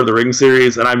the Lord of the Rings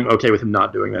series, and I'm okay with him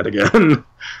not doing that again.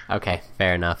 Okay,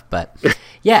 fair enough. But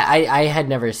yeah, I had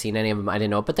never seen any of them. I didn't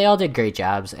know, but they all did great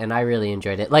jobs, and I really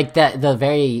enjoyed it. Like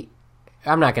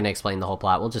I'm not going to explain the whole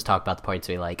plot. We'll just talk about the points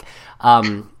we like.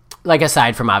 Like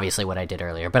aside from obviously what I did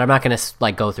earlier, but I'm not going to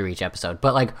like go through each episode.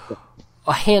 But like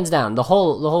hands down, the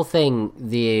whole thing,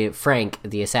 the Frank,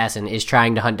 the assassin, is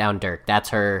trying to hunt down Dirk. That's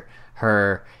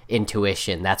her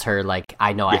intuition. That's her like,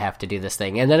 I know I have to do this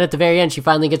thing. And then at the very end, she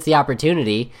finally gets the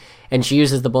opportunity, and she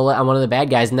uses the bullet on one of the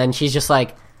bad guys, and then she's just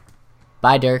like,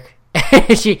 "Bye, Dirk."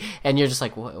 And you're just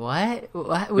like,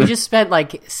 what? We just spent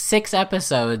like 6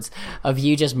 episodes of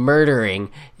you just murdering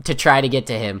to try to get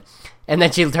to him, and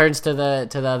then she turns to the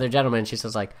other gentleman and she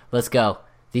says like, "Let's go.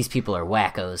 These people are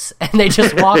wackos," and they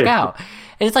just walk out.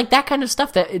 And it's like that kind of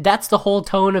stuff. That's the whole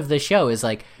tone of the show. Is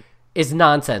like, it's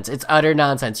nonsense. It's utter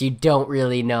nonsense. You don't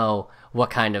really know what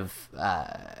kind of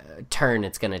turn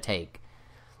it's gonna take.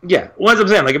 Yeah, well, that's what I'm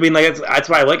saying. Like, I mean, like that's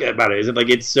what I like about it. Is it like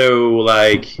it's so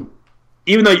like.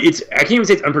 Even though I can't even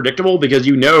say it's unpredictable because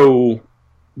you know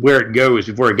where it goes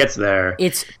before it gets there.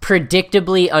 It's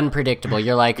predictably unpredictable.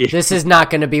 You're like, this is not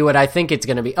going to be what I think it's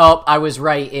going to be. Oh, I was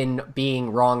right in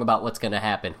being wrong about what's going to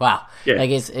happen. Wow. Yeah.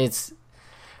 Like it's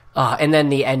and then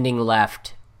the ending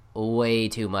left way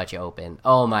too much open.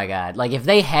 Oh my god! Like if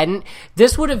they hadn't,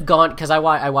 this would have gone because I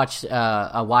watched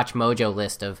a Watch Mojo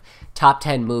list of top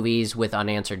 10 movies with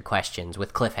unanswered questions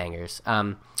with cliffhangers.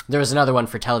 There was another one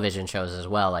for television shows as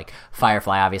well. Like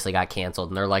Firefly obviously got canceled,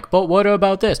 and they're like, "But what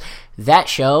about this?" That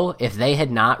show, if they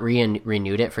had not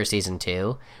renewed it for season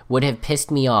 2, would have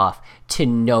pissed me off to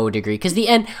no degree. Because the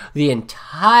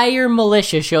entire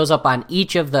militia shows up on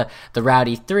each of the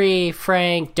Rowdy Three,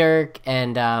 Frank, Dirk,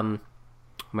 and am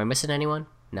I missing anyone?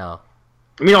 No.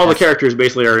 I mean, all the characters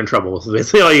basically are in trouble, so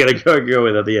basically all you gotta go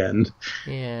with at the end.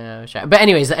 Yeah, sure. But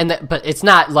anyways, but it's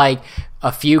not like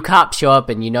a few cops show up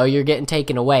and you know you're getting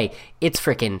taken away. It's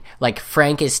freaking like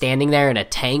Frank is standing there and a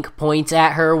tank points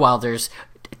at her while there's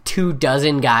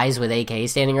 24 guys with AKs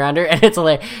standing around her, and it's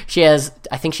hilarious.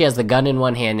 I think she has the gun in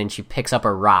one hand and she picks up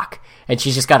a rock, and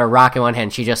she's just got a rock in one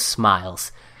hand. She just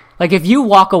smiles. Like if you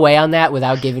walk away on that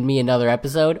without giving me another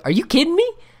episode, are you kidding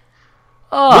me?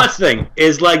 Oh. Last thing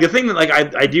is like the thing that like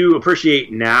I do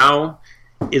appreciate now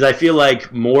is I feel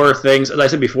like more things, as I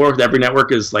said before, every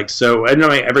network is like so, I don't know,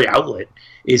 every outlet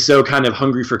is so kind of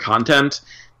hungry for content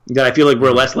that I feel like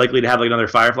we're less likely to have like another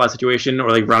Firefly situation or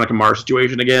like Veronica Mars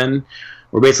situation again,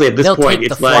 where basically at this point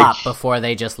it's like flop before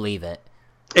they just leave it.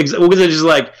 Well, because it's just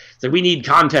like we need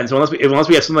content. So unless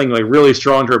we have something like really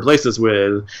strong to replace this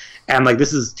with, and like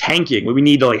this is tanking, we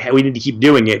need to keep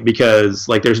doing it because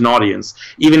like there's an audience.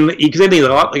 Even because I think a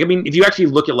lot. Like I mean, if you actually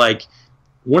look at like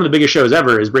one of the biggest shows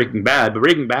ever is Breaking Bad, but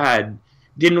Breaking Bad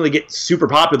didn't really get super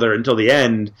popular until the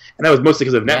end, and that was mostly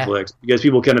because of Netflix because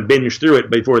people kind of binged through it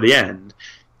before the end,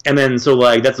 and then so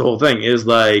like that's the whole thing is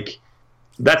like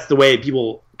that's the way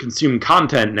people consume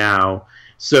content now.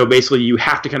 So basically, you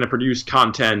have to kind of produce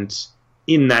content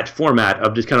in that format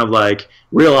of just kind of like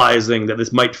realizing that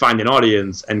this might find an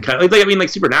audience and kind of like I mean like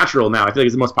Supernatural now I feel like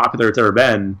it's the most popular it's ever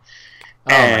been.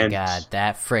 Oh my god,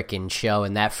 that frickin' show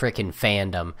and that frickin'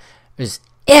 fandom is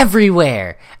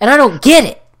everywhere, and I don't get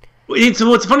it.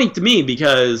 It's funny to me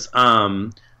because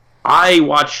I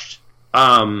watched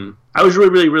I was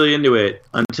really into it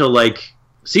until like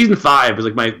season 5 was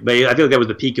like I feel like that was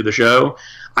the peak of the show.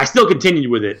 I still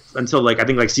continued with it until like I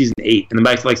think like season 8, and then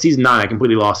back to like season 9, I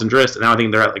completely lost interest, and now I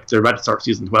think they're about to start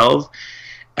season 12,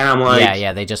 and I'm like,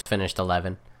 yeah, they just finished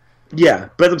 11. Yeah,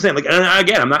 but as I'm saying, like, and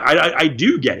again, I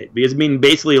do get it because I mean,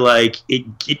 basically, like it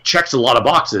checks a lot of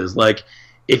boxes. Like,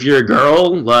 if you're a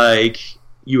girl, like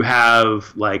you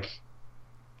have like,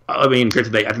 I mean,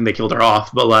 granted, I think they killed her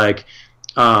off, but like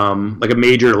a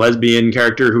major lesbian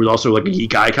character who was also like a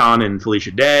geek icon in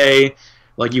Felicia Day.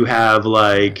 Like you have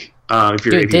like.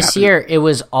 This year it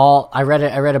was all. I read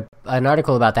an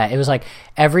article about that. It was like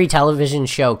every television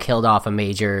show killed off a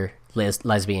major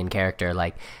lesbian character.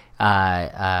 Like,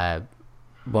 what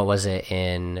was it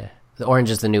in The Orange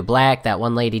Is the New Black? That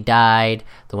one lady died.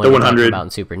 The one 100 about in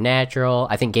Supernatural.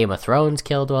 I think Game of Thrones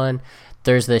killed one.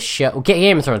 There's this show.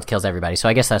 Game of Thrones kills everybody, so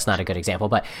I guess that's not a good example.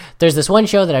 But there's this one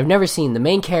show that I've never seen. The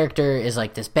main character is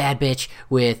like this bad bitch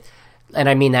with. And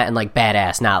I mean that in like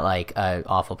badass, not like an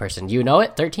awful person. You know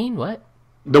it? 13? What?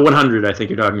 The 100, I think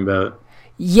you're talking about.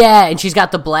 Yeah, and she's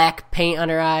got the black paint on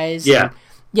her eyes. Yeah.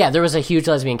 Yeah, there was a huge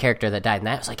lesbian character that died, and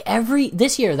that was like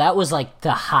this year, that was like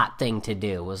the hot thing to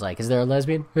do. Was like, is there a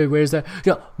lesbian? Hey, where's that?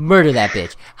 No, murder that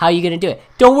bitch. How are you going to do it?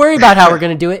 Don't worry about how we're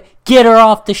going to do it. Get her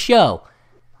off the show.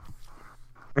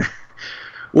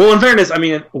 Well, in fairness, I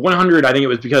mean, 100, I think it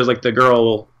was because like the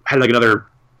girl had like another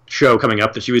show coming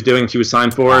up that she was doing, she was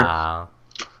signed for.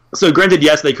 So granted,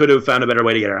 yes, they could have found a better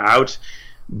way to get her out,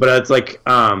 but it's like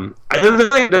the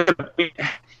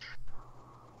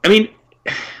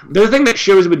thing that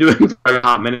shows have been doing for a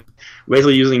hot minute,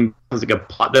 basically using as like a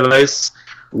plot device,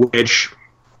 which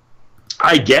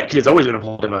I get because it's always been a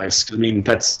plot device. I mean,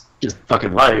 that's just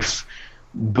fucking life.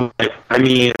 But I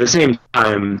mean, at the same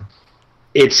time,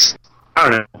 it's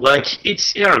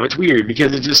it's weird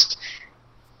because it just.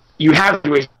 You have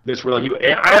this where like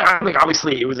I think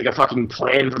obviously it was like a fucking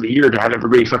plan for the year to have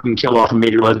everybody fucking kill off a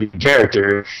major lesbian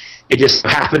character. It just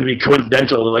happened to be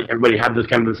coincidental that like everybody had this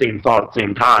kind of the same thought at the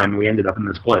same time. We ended up in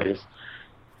this place.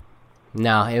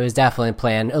 No, it was definitely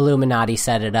planned. Illuminati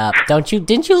set it up.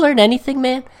 Didn't you learn anything,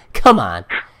 man? Come on.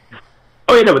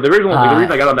 Oh yeah, no, but the reason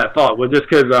I got on that thought was just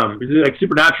because like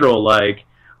Supernatural, like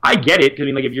I get it. I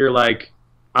mean, like if you're like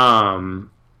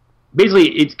basically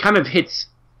it kind of hits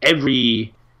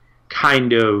every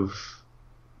kind of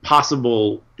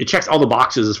possible, it checks all the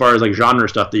boxes as far as like genre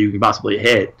stuff that you can possibly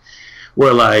hit,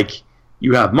 where like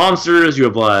you have monsters, you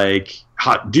have like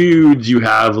hot dudes, you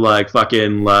have like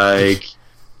fucking like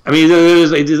I mean,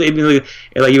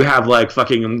 like you have like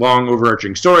fucking long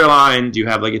overarching storylines. You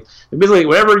have like basically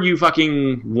whatever you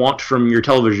fucking want from your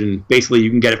television. Basically, you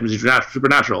can get it from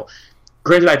Supernatural.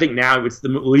 Granted, I think now it's the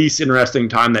least interesting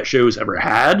time that show's ever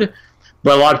had.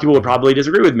 But a lot of people would probably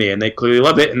disagree with me, and they clearly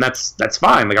love it, and that's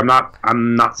fine. Like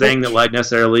I'm not saying that like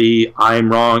necessarily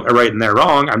I'm wrong or right and they're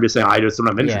wrong. I'm just saying I just don't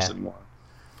have interest anymore.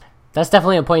 That's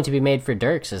definitely a point to be made for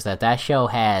Dirks, is that show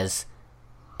has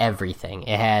everything.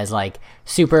 It has like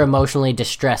super emotionally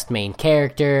distressed main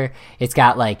character. It's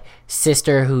got like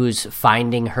sister who's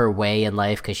finding her way in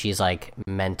life because she's like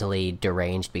mentally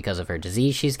deranged because of her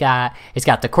disease she's got. It's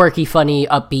got the quirky, funny,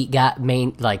 upbeat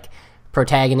main like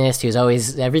protagonist who's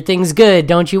always everything's good,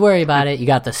 don't you worry about it. You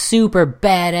got the super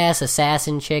badass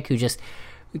assassin chick who just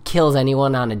kills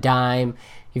anyone on a dime.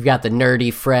 You've got the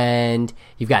nerdy friend.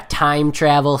 You've got time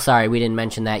travel. Sorry, we didn't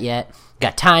mention that yet. You've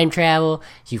got time travel.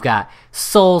 You've got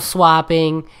soul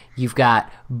swapping. You've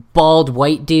got bald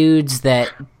white dudes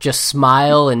that just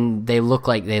smile and they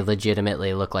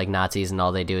legitimately look like Nazis, and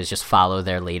all they do is just follow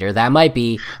their leader. That might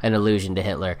be an allusion to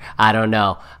Hitler. I don't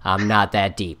know. I'm not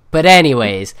that deep. But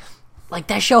anyways, like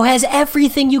that show has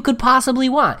everything you could possibly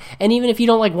want. And even if you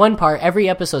don't like one part, every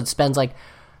episode spends like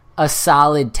a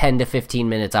solid 10 to 15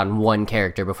 minutes on one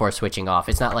character before switching off.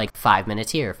 It's not like 5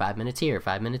 minutes here, 5 minutes here,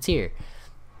 5 minutes here.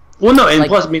 Well, no, and like,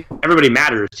 plus, I mean, everybody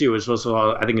matters too. It's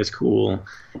also, I think, is cool.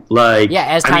 Like, yeah,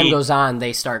 as time goes on,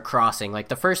 they start crossing. Like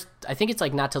the first, I think it's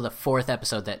like not till the 4th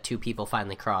episode that 2 people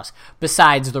finally cross.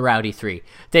 Besides the Rowdy 3,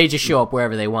 they just show up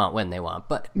wherever they want when they want.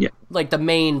 But like the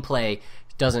main play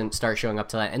doesn't start showing up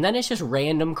till that, and then it's just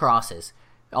random crosses.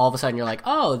 All of a sudden, you're like,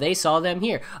 oh, they saw them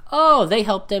here. Oh, they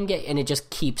helped them get, and it just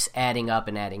keeps adding up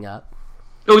and adding up.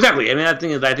 Oh, exactly. I mean, that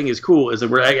thing that I think is cool is that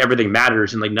where like, everything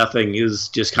matters and like nothing is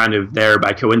just kind of there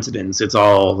by coincidence. It's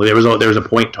all there was a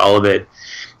point to all of it,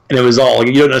 and it was all like,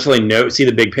 you don't necessarily see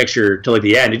the big picture till like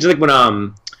the end. It's just like when I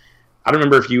don't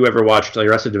remember if you ever watched like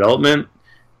Arrested Development.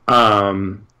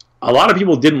 A lot of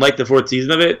people didn't like the 4th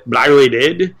season of it, but I really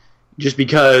did. Just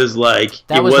because, like,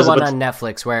 that was the one on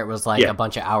Netflix where it was like a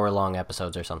bunch of hour-long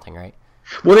episodes or something, right?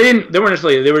 Well, they weren't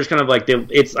necessarily. They were just kind of like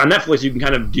it's on Netflix. You can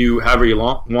kind of do however you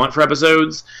want for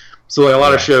episodes. So like a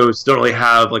lot of shows don't really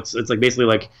have like it's like basically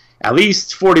like at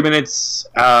least 40 minutes,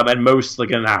 at most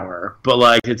like an hour. But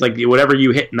like it's like whatever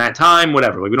you hit in that time,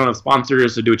 whatever. Like we don't have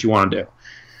sponsors, so do what you want to do.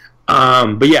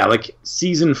 But yeah, like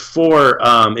season 4,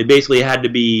 it basically had to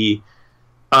be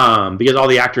because all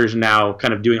the actors are now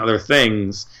kind of doing other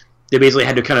things. They basically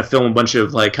had to kind of film a bunch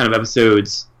of like kind of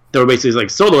episodes that were basically like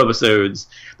solo episodes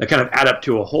that kind of add up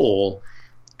to a whole.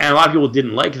 And a lot of people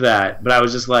didn't like that, but I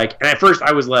was just like, and at first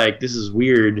I was like, this is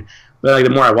weird. But like the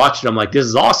more I watched it, I'm like, this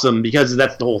is awesome because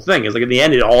that's the whole thing. It's like in the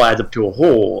end, it all adds up to a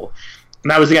whole.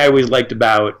 And that was the thing I always liked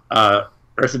about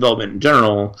Arrested Development in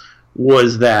general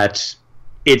was that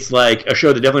it's like a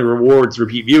show that definitely rewards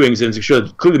repeat viewings, and it's a show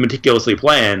that's clearly meticulously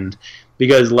planned.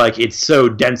 Because like it's so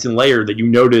dense and layered that you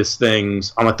notice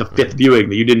things on like the 5th viewing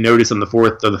that you didn't notice on the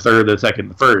 4th or the 3rd or the 2nd,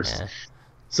 the 1st. Yeah.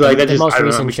 So like the most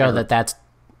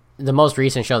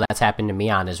recent show that's happened to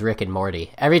me on is Rick and Morty.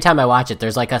 Every time I watch it,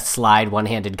 there's like a slide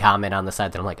one-handed comment on the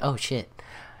side that I'm like, oh shit,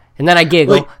 and then I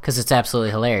giggle because it's absolutely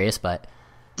hilarious. But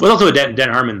well, it's also a Dan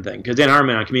Harmon thing because Dan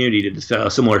Harmon on Community did a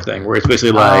similar thing where it's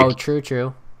basically like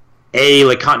true. A,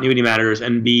 like continuity matters,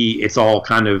 and B, it's all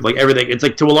kind of like everything. It's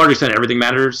like to a large extent everything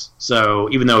matters. So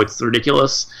even though it's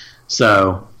ridiculous,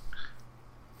 so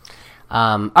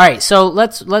all right. So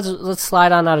let's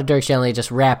slide on out of Dirk Gently.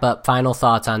 Just wrap up. Final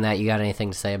thoughts on that. You got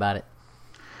anything to say about it?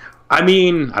 I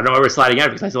mean, I don't know why we're sliding out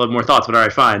because I still have more thoughts. But all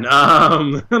right, fine.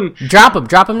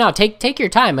 Drop them now. Take your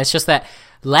time. It's just that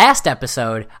last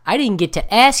episode, I didn't get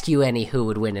to ask you any who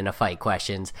would win in a fight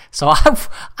questions. So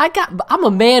I'm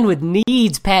a man with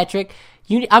needs, Patrick.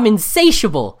 I'm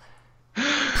insatiable.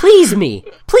 Please me,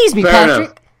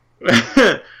 Patrick.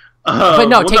 But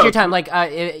no, take your time. Like,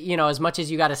 as much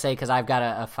as you got to say, because I've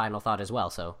got a final thought as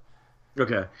well. So,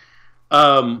 okay.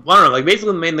 I don't know. Like,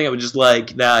 basically, the main thing I was just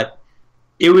like that.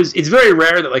 It's very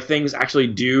rare that like things actually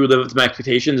do live up to my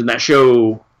expectations, and that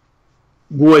show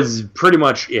was pretty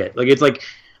much it. Like it's like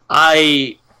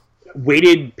I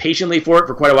waited patiently for it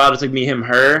for quite a while, just like Me, Him,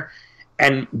 Her,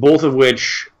 and both of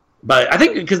which. But I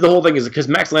think because the whole thing is because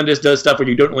Max Landis does stuff where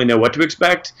you don't really know what to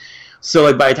expect. So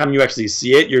like by the time you actually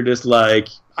see it, you're just like,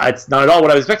 it's not at all what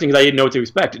I was expecting because I didn't know what to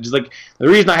expect. It's just like the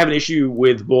reason I have an issue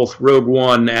with both Rogue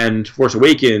One and Force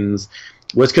Awakens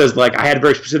was because like I had a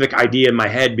very specific idea in my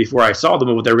head before I saw them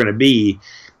of what they were going to be,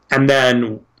 and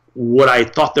then what I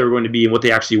thought they were going to be and what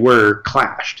they actually were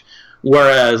clashed.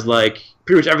 Whereas, like,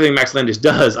 pretty much everything Max Landis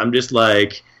does, I'm just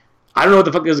like, I don't know what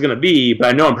the fuck this is going to be, but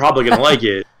I know I'm probably going to like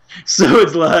it. So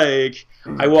it's like,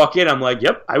 I walk in, I'm like,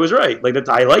 yep, I was right. Like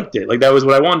I liked it. Like that was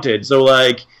what I wanted. So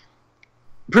like,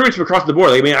 pretty much across the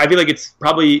board. Like, I mean, I feel like it's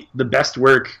probably the best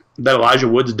work that Elijah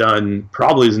Wood's done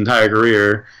probably his entire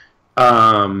career.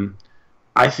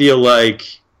 I feel like,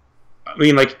 I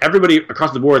mean, like everybody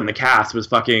across the board in the cast was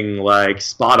fucking like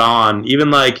spot on. Even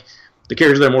like the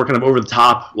characters that are more kind of over the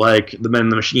top, like the Men in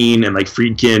the Machine and like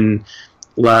Friedkin,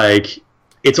 like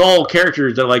it's all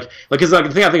characters that like cause like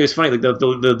the thing I think is funny, like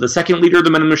the second leader of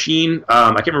the Men in the Machine,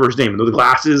 I can't remember his name, with the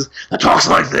glasses that talks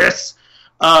like this.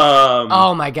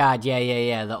 Oh my god,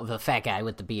 yeah. The fat guy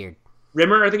with the beard.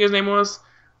 Rimmer, I think his name was.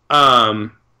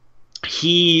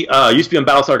 He used to be on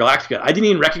Battlestar Galactica. I didn't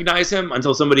even recognize him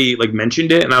until somebody like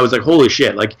mentioned it, and I was like, "Holy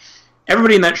shit!" Like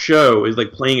everybody in that show is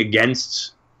like playing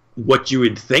against what you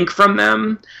would think from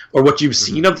them or what you've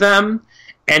seen of them,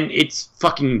 and it's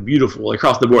fucking beautiful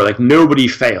across the board. Like nobody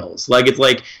fails. Like it's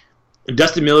like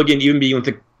Dustin Milligan, even being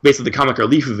like basically the comic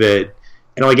relief of it,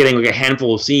 and only getting like a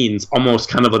handful of scenes, almost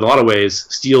kind of in a lot of ways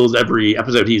steals every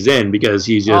episode he's in because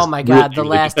he's just. Oh my god, really, the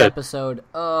last episode.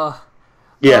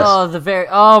 Yes.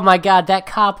 Oh my god, that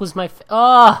cop was my.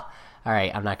 All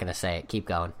right, I'm not gonna say it. Keep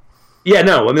going. Yeah,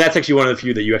 no, I mean that's actually one of the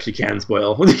few that you actually can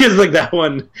spoil because like that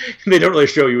one they don't really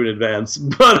show you in advance.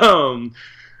 But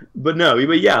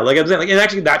yeah, like I'm saying, like and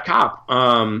actually that cop,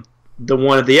 the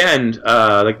one at the end,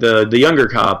 like the younger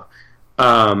cop,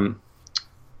 I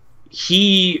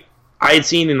had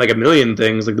seen in like a million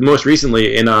things, like the most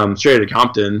recently in Straight Outta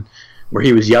Compton, where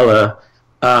he was Yella,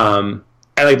 and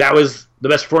like that was the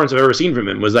best performance I've ever seen from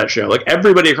him was that show. Like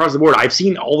everybody across the board, I've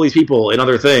seen all these people in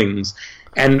other things,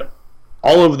 and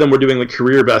all of them were doing like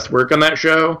career best work on that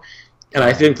show. And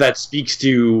I think that speaks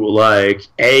to like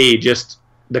A, just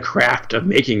the craft of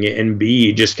making it, and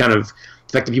B, just kind of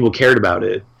the fact that people cared about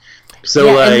it.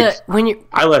 So like,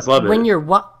 I love it.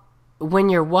 When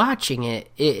you're watching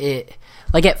it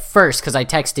like at first, because I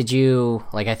texted you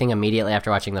like I think immediately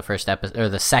after watching the first episode or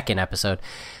the second episode,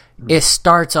 it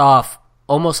starts off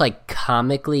almost like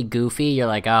comically goofy. You're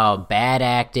like, oh, bad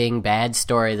acting, bad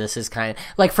story. This is kind of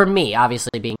like, for me,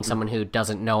 obviously being someone who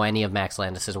doesn't know any of Max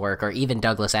Landis's work, or even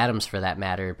Douglas Adams for that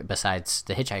matter, besides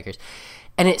The Hitchhikers,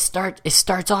 and it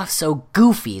starts off so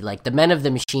goofy. Like the Men of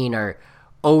the Machine are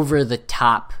over the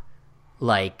top,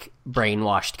 like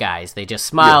brainwashed guys. They just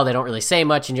smile. They don't really say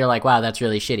much, and you're like, wow, that's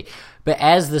really shitty. But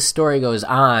as the story goes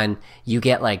on, you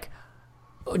get like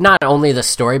not only the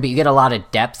story, but you get a lot of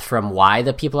depth from why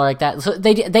the people are like that. So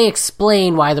they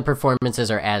explain wwhy the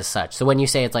performances are as such. So when you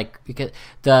say it's like because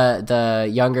the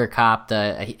younger cop,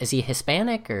 is he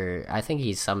Hispanic or I think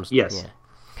he's some yes. Yeah.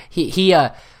 He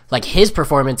like his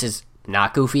performance is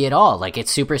not goofy at all. Like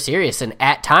it's super serious and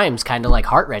at times kind of like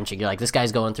heart wrenching. You're like, this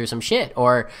guy's going through some shit.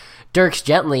 Or Dirk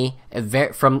Gently,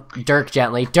 remove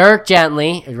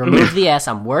the S,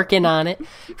 I'm working on it.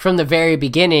 From the very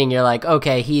beginning, you're like,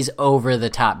 okay, he's over the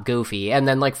top goofy. And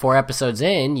then like 4 episodes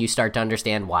in, you start to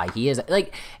understand why he is.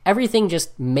 Like everything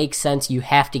just makes sense. You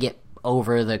have to get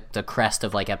over the crest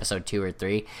of like episode 2 or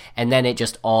 3. And then it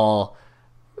just all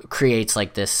creates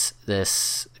like this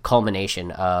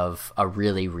culmination of a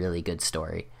really, really good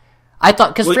story. I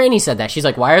thought, because Franny said that. She's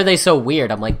like, why are they so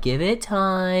weird? I'm like, give it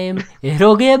time.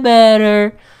 It'll get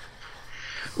better.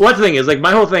 One thing is, like,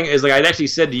 my whole thing is, like, I'd actually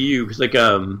said to you, because, like,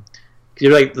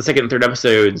 you're, like, the second and third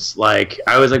episodes, like,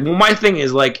 I was like, well, my thing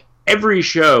is, like, every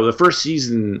show, the first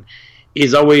season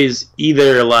is always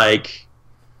either, like,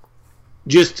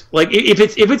 just, like, if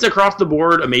it's across the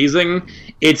board amazing,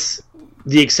 it's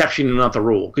the exception and not the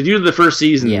rule. Because usually the first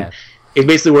season is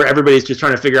basically where everybody's just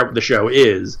trying to figure out what the show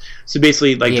is. So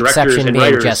basically, like, the directors exception and being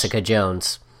writers... Jessica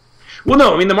Jones. Well,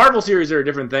 no, I mean, the Marvel series are a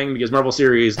different thing, because Marvel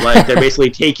series, like, they're basically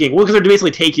taking... Well, because they're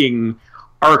basically taking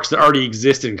arcs that already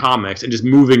exist in comics and just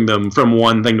moving them from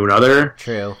one thing to another.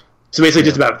 True. So basically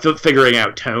just about figuring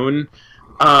out tone.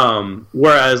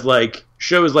 Whereas, like,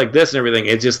 shows like this and everything,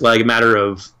 it's just, like, a matter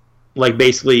of, like,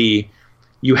 basically...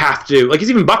 You have to... Like, it's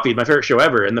even Buffy, my favorite show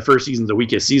ever, and the first season's the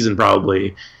weakest season,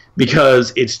 probably,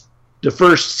 because it's the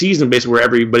first season, basically, where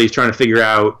everybody's trying to figure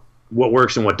out what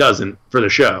works and what doesn't for the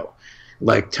show.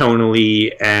 Like,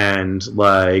 tonally and,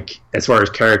 like, as far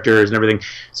as characters and everything.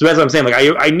 So that's what I'm saying.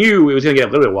 Like, I knew it was going to get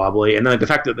a little bit wobbly, and then, like, the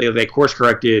fact that they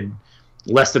course-corrected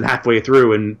less than halfway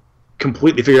through and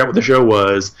completely figured out what the show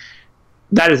was,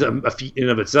 that is a feat in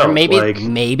and of itself. Or maybe, like,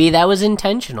 maybe that was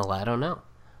intentional. I don't know.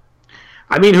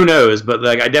 I mean, who knows? But,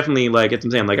 like, I definitely, like, that's what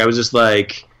I'm saying. Like, I was just,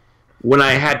 like, when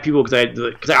I had people,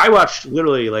 because I watched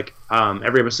literally, like,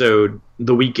 every episode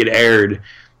the week it aired,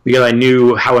 because I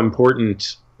knew how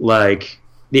important, like,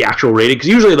 the actual rating, because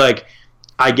usually, like,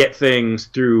 I get things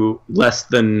through less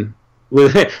than, through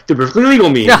perfectly legal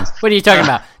means. No, what are you talking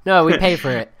about? No, we pay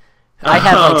for it. I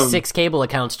have like 6 cable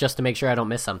accounts just to make sure I don't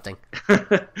miss something.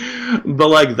 But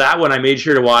like that one, I made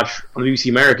sure to watch on the BBC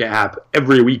America app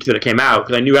every week that it came out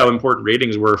because I knew how important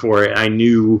ratings were for it. And I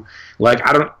knew, like,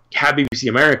 I don't have BBC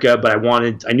America, but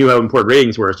I knew how important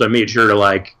ratings were, so I made sure to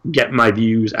like get my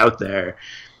views out there.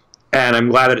 And I'm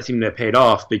glad that it seemed to have paid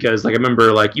off because, like, I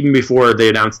remember, like, even before they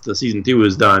announced the season 2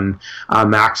 was done,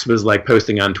 Max was like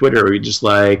posting on Twitter, where he just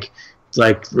like, it's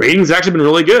like ratings have actually been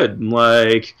really good, and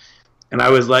like, and I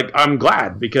was like, I'm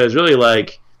glad because really,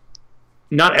 like,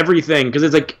 not everything, because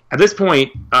it's like at this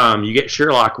point, you get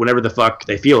Sherlock whenever the fuck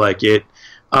they feel like it.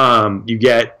 You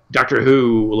get Doctor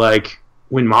Who, like,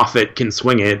 when Moffat can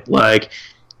swing it. Like,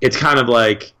 it's kind of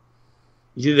like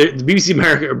the BBC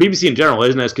America or BBC in general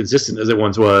isn't as consistent as it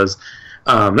once was.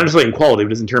 Not necessarily in quality, but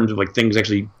just in terms of like things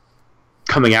actually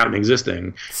coming out and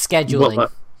existing. Scheduling.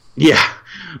 But,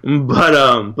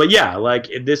 but yeah, like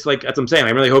this, like that's what I'm saying.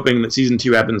 I'm really hoping that season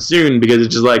 2 happens soon because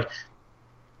it's just like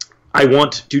I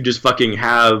want to just fucking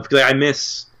have, because I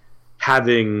miss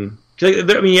having.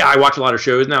 I mean, yeah, I watch a lot of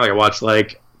shows now. Like I watch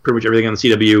like pretty much everything on the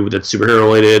CW that's superhero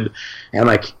related, and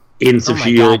like Agents of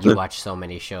S.H.I.E.L.D. Oh my god, you watch so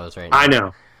many shows right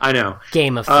now. I know.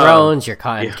 Game of Thrones, you're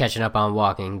catching up on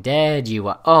Walking Dead.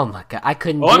 Oh my god, I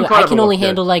couldn't do it. I can only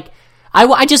handle like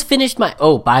I just finished my.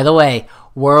 Oh, by the way,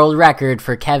 world record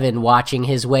for Kevin watching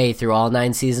his way through all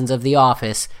 9 seasons of The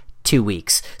Office, 2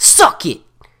 weeks. Suck it.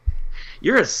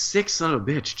 You're a sick son of a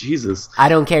bitch, Jesus. I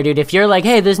don't care, dude. If you're like,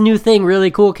 hey, this new thing really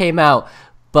cool came out,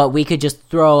 but we could just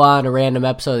throw on a random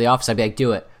episode of The Office, I'd be like,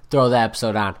 do it. Throw the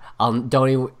episode on.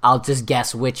 I'll just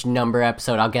guess which number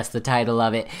episode. I'll guess the title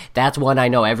of it. That's one I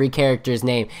know every character's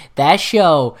name. That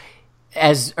show,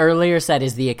 as earlier said,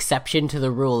 is the exception to the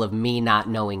rule of me not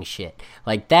knowing shit.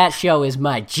 Like, that show is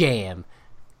my jam.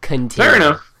 Continue.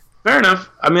 Fair enough.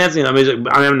 I mean, that's, I mean,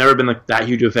 I've never been like that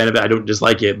huge of a fan of it. I don't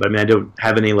dislike it, but I mean, I don't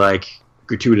have any like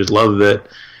gratuitous love of it.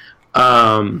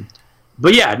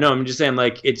 But yeah, no, I'm just saying,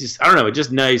 like, it's just, I don't know, it's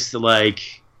just nice to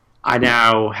like, I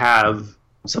now have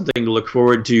something to look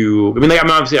forward to. I mean, like,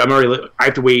 I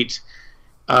have to wait,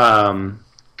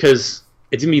 because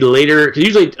it's gonna be later. Because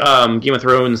usually, Game of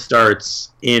Thrones starts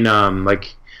in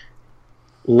like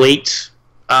late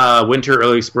winter,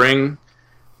 early spring.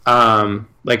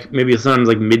 Like maybe sometimes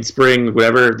like mid spring,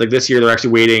 whatever. Like this year, they're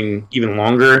actually waiting even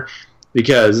longer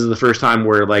because this is the first time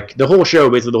where like the whole show,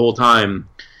 basically the whole time,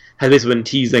 has basically been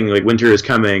teasing like winter is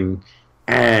coming,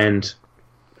 and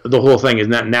the whole thing is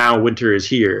that now winter is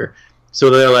here. So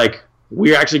they're like,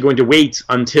 we're actually going to wait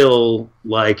until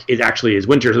like it actually is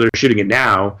winter, so they're shooting it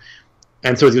now,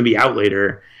 and so it's going to be out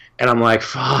later. And I'm like,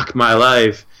 fuck my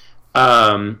life. Good,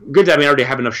 I mean, I already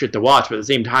have enough shit to watch, but at the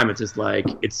same time, it's just like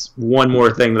it's one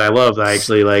more thing that I love that I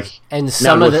actually like. And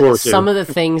some of the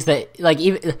things that like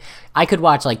even I could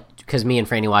watch, like, because me and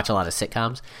Franny watch a lot of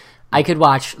sitcoms. I could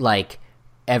watch like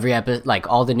every episode, like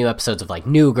all the new episodes of like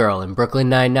New Girl and Brooklyn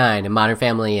Nine-Nine and Modern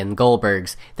Family and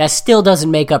Goldbergs. That still doesn't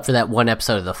make up for that one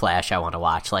episode of The Flash I want to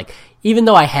watch. Like, even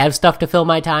though I have stuff to fill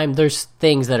my time, there's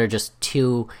things that are just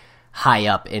too high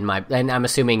up in my, and I'm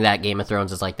assuming that Game of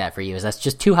Thrones is like that for you, is that's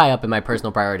just too high up in my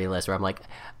personal priority list where I'm like,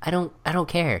 I don't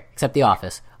care, except The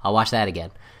Office. I'll watch that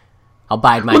again. I'll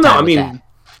bide my time with that.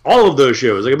 All of those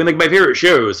shows, like, I mean, like, my favorite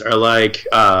shows are like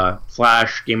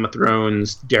Flash, Game of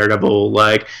Thrones, Daredevil,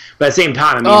 like, but at the same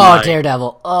time, I mean, like,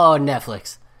 Daredevil,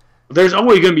 Netflix. There's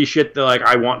always going to be shit that like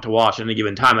I want to watch at any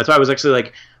given time. That's why I was actually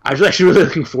really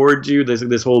looking forward to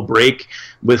this whole break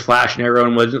with Flash and Arrow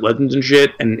and Legends and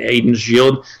shit and Agents of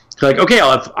S.H.I.E.L.D. Like, okay,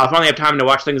 I'll finally have time to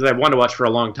watch things that I've wanted to watch for a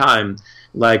long time,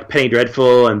 like Penny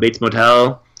Dreadful and Bates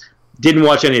Motel. Didn't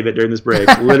watch any of it during this break.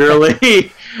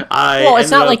 Literally, well, it's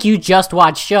not like you just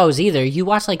watch shows either. You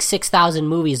watch like 6,000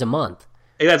 movies a month.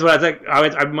 That's what I think. I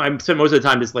spent most of the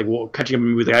time just like catching up on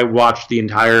movies. Like, I watched the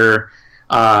entire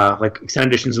like extended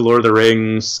editions of Lord of the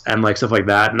Rings and like stuff like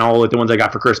that, and all like the ones I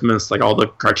got for Christmas, like all the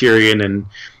Criterion and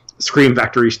Scream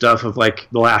Factory stuff of like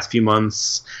the last few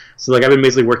months. So like I've been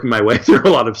basically working my way through a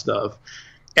lot of stuff.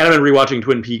 And I've been rewatching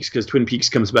Twin Peaks because Twin Peaks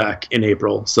comes back in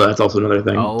April, so that's also another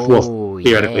thing. Oh, well,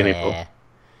 theoretically in April.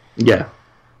 Yeah.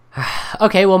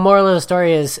 Okay, well, moral of the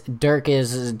story is Dirk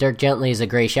Gently is a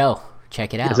great show.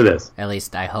 Check it out. Yes, it is. At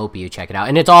least I hope you check it out.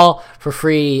 And it's all for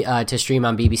free to stream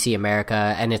on BBC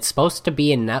America, and it's supposed to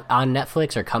be on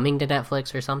Netflix or coming to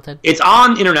Netflix or something. It's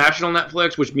on international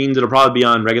Netflix, which means it'll probably be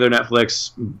on regular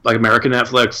Netflix, like American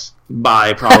Netflix,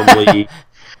 by probably,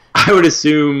 I would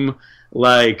assume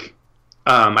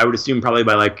probably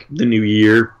by like the new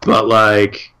year, but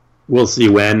like we'll see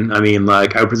when. I mean,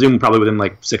 like I would presume probably within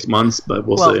like 6 months, but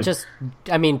we'll see.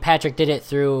 Patrick did it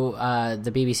through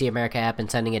the BBC America app and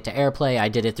sending it to AirPlay. I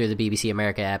did it through the BBC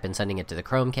America app and sending it to the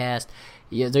Chromecast.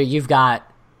 You've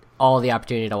got all the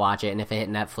opportunity to watch it. And if it hit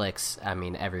Netflix, I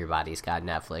mean, everybody's got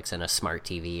Netflix and a smart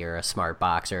TV or a smart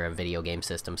box or a video game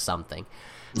system, something.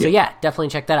 So yeah, definitely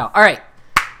check that out. All right.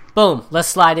 Boom. Let's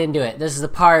slide into it. This is the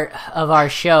part of our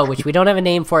show, which we don't have a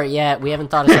name for it yet. We haven't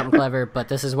thought of something clever, but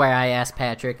this is where I ask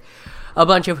Patrick a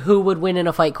bunch of who would win in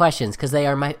a fight questions, because they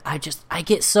are I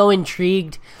get so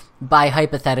intrigued by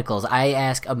hypotheticals. I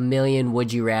ask a million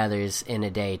would you rathers in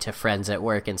a day to friends at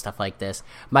work and stuff like this.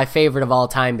 My favorite of all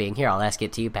time being, here, I'll ask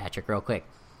it to you, Patrick, real quick.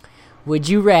 Would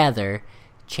you rather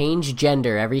change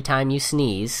gender every time you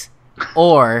sneeze,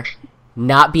 or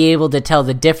not be able to tell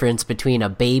the difference between a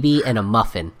baby and a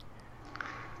muffin?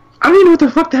 I don't even know what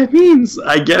the fuck that means.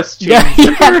 I guess change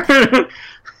gender.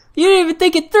 You didn't even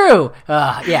think it through.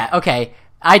 Yeah, okay.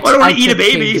 I don't want to eat a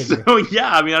baby, so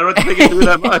yeah, I mean, I don't have to think it through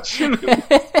that much.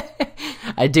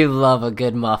 I do love a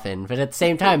good muffin, but at the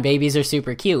same time, babies are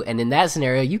super cute, and in that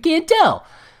scenario, you can't tell.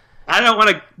 I don't want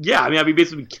to, yeah, I mean, I'd be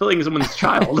basically killing someone's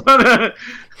child.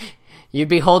 You'd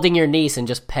be holding your niece and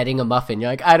just petting a muffin. You're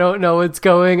like, I don't know what's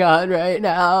going on right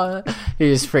now.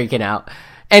 You're just freaking out.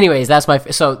 Anyways,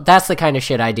 so that's the kind of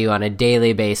shit I do on a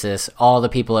daily basis. All the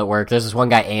people at work, there's this one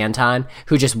guy, Anton,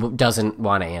 who just doesn't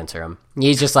want to answer him.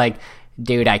 He's just like,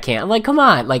 dude, I can't. I'm like, come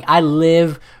on. Like, I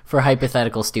live for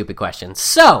hypothetical stupid questions.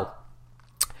 So,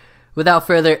 without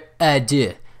further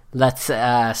ado, let's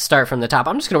start from the top.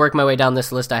 I'm just going to work my way down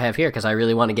this list I have here because I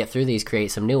really want to get through these,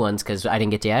 create some new ones because I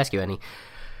didn't get to ask you any.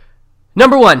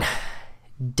 Number 1,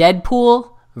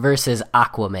 Deadpool versus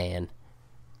Aquaman.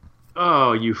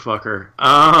 Oh, you fucker.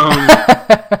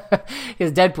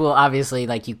 Because Deadpool, obviously,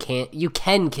 like, you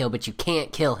can kill, but you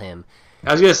can't kill him.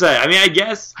 I was gonna say, I mean, I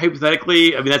guess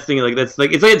hypothetically, I mean, that's the thing. Like, it's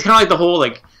kind of like the whole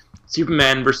like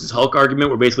Superman versus Hulk argument,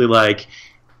 where basically like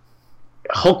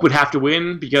Hulk would have to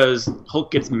win because Hulk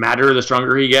gets madder the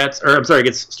stronger he gets, or I'm sorry,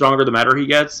 gets stronger the madder he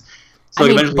gets. So I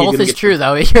mean, both is true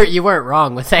though. You weren't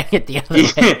wrong with saying it the other way.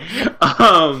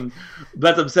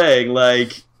 That's what I'm saying.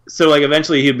 Like, so like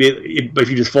eventually he'd be, if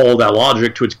you just follow that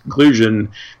logic to its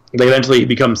conclusion, like eventually he'd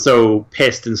become so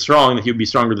pissed and strong that he would be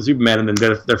stronger than Superman, and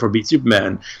then therefore beat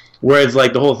Superman. Whereas,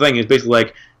 like, the whole thing is basically,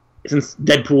 like, since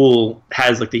Deadpool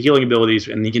has, like, the healing abilities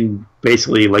and he can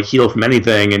basically, like, heal from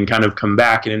anything and kind of come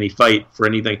back in any fight for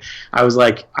anything, I was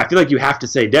like, I feel like you have to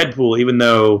say Deadpool, even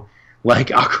though, like,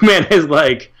 Aquaman has,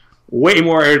 like, way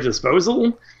more at his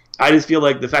disposal. I just feel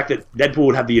like the fact that Deadpool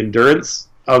would have the endurance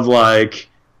of, like,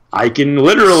 I can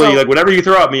literally, like, whatever you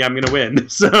throw at me, I'm going to win.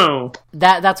 So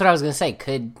that's what I was going to say.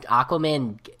 Could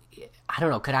Aquaman... I don't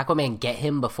know, could Aquaman get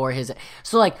him before his...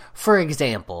 So, like, for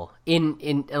example,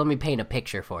 in let me paint a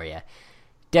picture for you.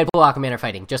 Deadpool and Aquaman are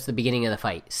fighting, just the beginning of the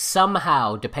fight.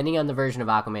 Somehow, depending on the version of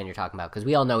Aquaman you're talking about, because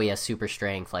we all know he has super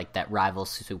strength, like, that rivals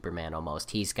Superman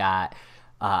almost. He's got,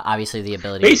 obviously, the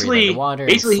ability to breathe underwater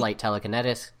and slight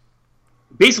telekinesis.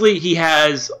 Basically, he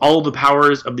has all the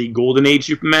powers of the Golden Age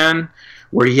Superman,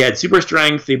 where he had super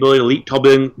strength, the ability to leap tall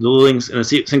buildings in a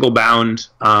single bound,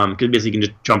 because basically he can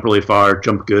just jump really far,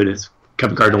 jump good, as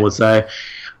Kevin Cardinal would say.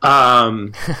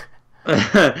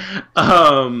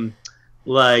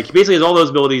 Like, basically has all those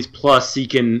abilities, plus he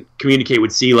can communicate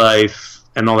with sea life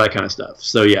and all that kind of stuff.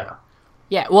 So, yeah.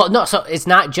 Yeah, well, no, so it's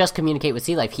not just communicate with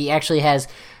sea life. He actually has,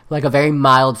 like, a very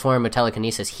mild form of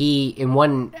telekinesis. He, in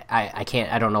one, I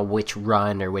don't know which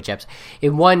run or which episode,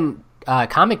 in one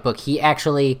comic book, he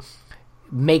actually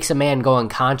makes a man go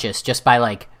unconscious just by,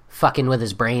 like, fucking with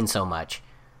his brain so much.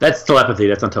 That's telepathy,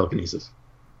 that's not telekinesis.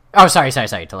 Oh, sorry,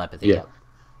 telepathy. Yeah.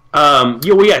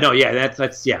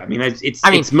 That's yeah. I mean,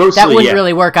 it's mostly that wouldn't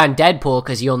really work on Deadpool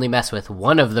because you only mess with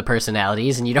one of the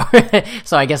personalities, and you don't.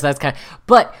 So I guess that's kind of.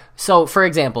 But so, for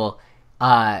example,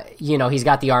 he's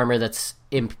got the armor that's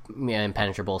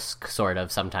impenetrable, sort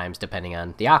of sometimes, depending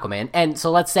on the Aquaman. And so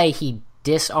let's say he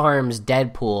disarms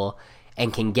Deadpool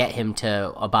and can get him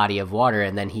to a body of water,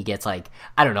 and then he gets, like,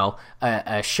 I don't know,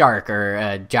 a shark or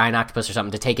a giant octopus or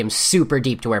something to take him super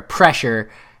deep to where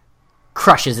pressure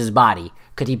crushes his body.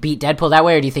 Could he beat Deadpool that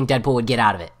way, or do you think Deadpool would get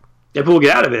out of it? Deadpool would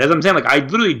get out of it. As I'm saying, like, I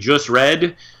literally just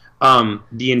read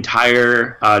the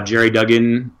entire Jerry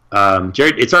Duggan.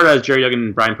 It started as Jerry Duggan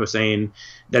and Brian Posehn,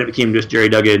 then it became just Jerry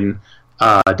Duggan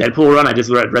Deadpool run. I just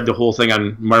read the whole thing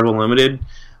on Marvel Unlimited.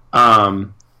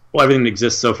 Everything that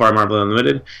exists so far, Marvel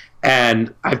Unlimited.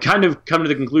 And I've kind of come to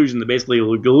the conclusion that basically,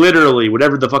 literally,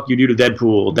 whatever the fuck you do to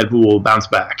Deadpool will bounce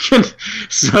back.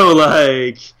 So,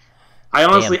 like, I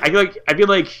feel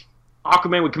like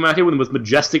Aquaman would come out here with the most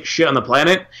majestic shit on the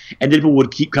planet, and Deadpool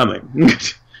would keep coming.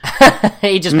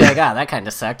 He'd just be like, that kind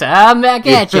of sucked. I'm back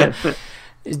at you.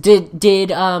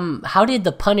 How did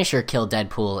the Punisher kill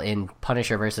Deadpool in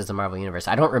Punisher versus the Marvel Universe?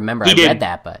 I don't remember. I read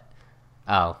that, but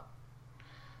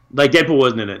Like Deadpool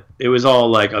wasn't in it. It was all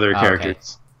like other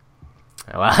characters.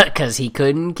 Well, because he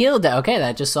couldn't kill that. Okay,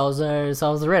 that just solves the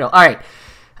riddle. All right.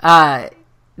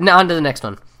 Now on to the next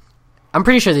one. I'm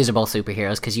pretty sure these are both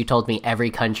superheroes because you told me every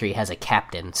country has a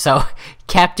captain. So,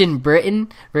 Captain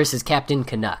Britain versus Captain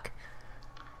Canuck.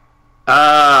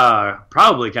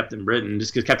 Probably Captain Britain,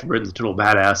 just because Captain Britain's a total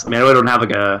badass. I mean, I really don't have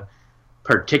like a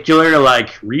particular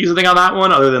like reasoning on that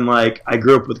one, other than like I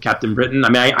grew up with Captain Britain. I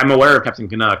mean, I'm aware of Captain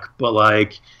Canuck, but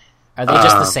like, are they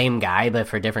just the same guy but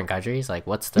for different countries? Like,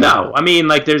 what's the? No, I mean,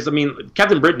 like,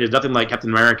 Captain Britain is nothing like Captain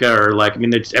America, or like, I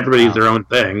mean, everybody's their own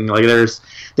thing. Like,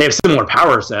 they have similar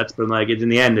power sets, but like, in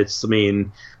the end, it's, I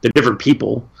mean, they're different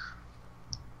people.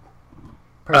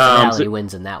 Personality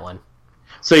wins in that one.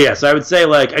 So yeah, so I would say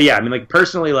like, yeah, I mean, like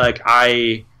personally, like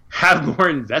I have more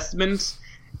investment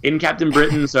in Captain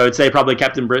Britain, so I would say probably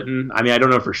Captain Britain. I mean, I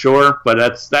don't know for sure, but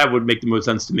that would make the most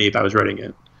sense to me if I was writing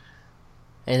it.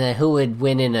 And then who would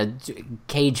win in a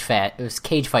cage fight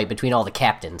between all the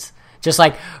captains? Just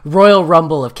like Royal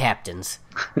Rumble of captains.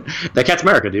 That Captain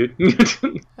America, dude.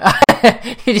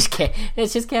 It's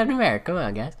just Captain America. Come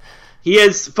on, guys. He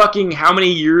has fucking how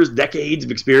many years, decades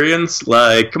of experience?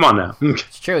 Like, come on now.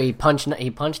 It's true. He punched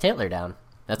Hitler down.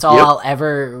 That's all I'll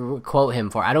ever quote him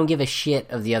for. I don't give a shit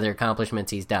of the other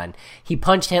accomplishments he's done. He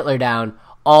punched Hitler down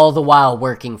all the while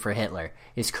working for Hitler.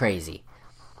 It's crazy.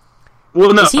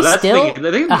 Well, no, is he that's still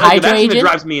the thing a Hydra agent? That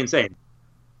drives me insane.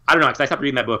 I don't know, because I stopped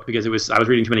reading that book because I was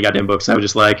reading too many goddamn books. I was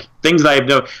just like, things that I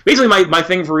know. Basically, my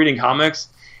thing for reading comics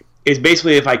is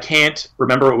basically if I can't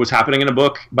remember what was happening in a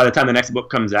book, by the time the next book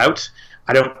comes out,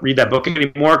 I don't read that book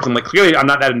anymore because I'm like, clearly I'm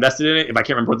not that invested in it if I can't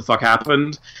remember what the fuck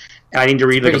happened. And I need to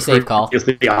read like a safe call.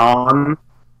 On.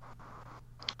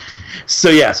 So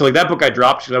yeah, so like that book I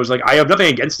dropped because I was like, I have nothing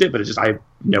against it, but it's just I have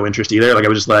no interest either. Like I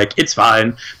was just like, it's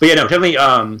fine. But yeah, no, definitely.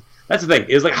 That's the thing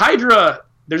is like Hydra.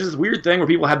 There's this weird thing where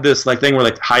people have this like thing where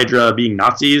like Hydra being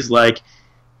Nazis, like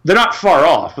they're not far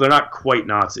off, but they're not quite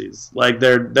Nazis. Like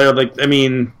they're like, I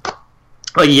mean,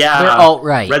 like yeah, they're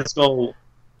alt-right. Red Skull.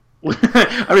 I'm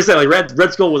just saying like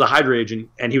Red Skull was a Hydra agent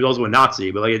and he was also a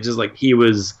Nazi, but like it's just like he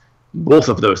was both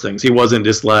of those things. He wasn't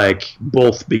just like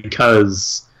both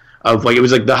because of like it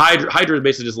was like the Hydra is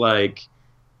basically just like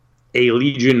a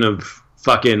legion of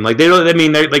fucking like they don't. I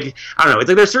mean, they're like I don't know. It's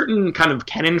like there's certain kind of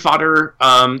cannon fodder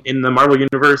in the Marvel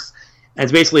universe, and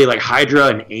it's basically like Hydra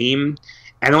and AIM.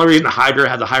 And the only reason Hydra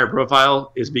has a higher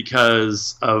profile is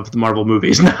because of the Marvel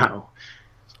movies now.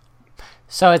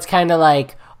 So it's kind of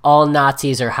like all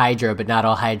Nazis are Hydra, but not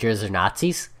all Hydras are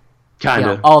Nazis. Kind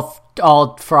of.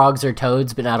 All frogs are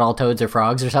toads, but not all toads are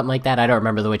frogs, or something like that. I don't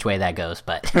remember which way that goes,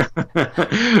 but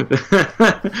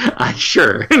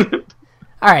sure.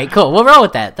 All right, cool. We'll roll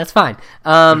with that. That's fine.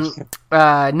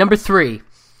 Number 3,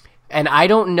 and I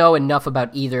don't know enough about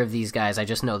either of these guys. I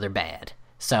just know they're bad.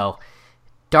 So,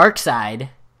 Darkseid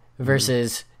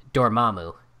versus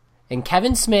Dormammu, and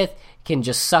Kevin Smith can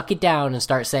just suck it down and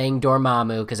start saying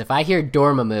Dormammu, because if I hear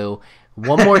Dormammu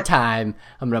one more time,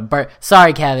 I'm gonna burn.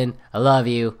 Sorry, Kevin. I love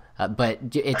you. But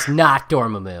it's not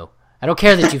Dormammu. I don't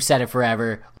care that you've said it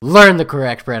forever. Learn the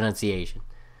correct pronunciation.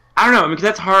 I don't know. I mean, 'cause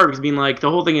that's hard. Because I mean, like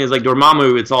the whole thing is like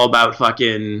Dormammu. It's all about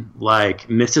fucking like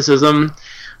mysticism.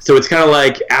 So it's kind of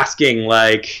like asking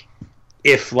like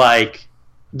if like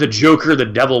the Joker, the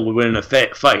devil, would win in a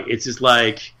fight. It's just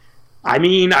like, I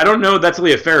mean, I don't know. If that's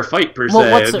really a fair fight per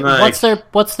se.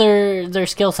 What's their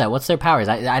skill set? What's their powers?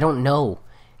 I don't know.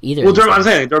 Either. Well, I'm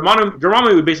saying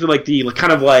Dormammu would basically like the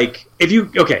kind of like if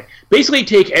you basically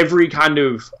take every kind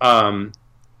of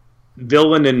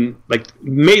villain and like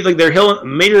their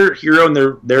major hero and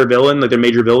their villain, like their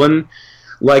major villain,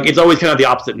 like it's always kind of the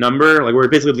opposite number. Like where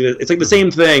basically it's like the same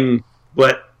thing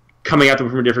but coming at them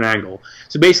from a different angle.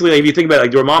 So basically, like, if you think about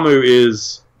it, like Dormammu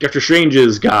is Doctor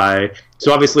Strange's guy,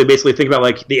 so obviously basically think about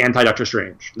like the anti-Doctor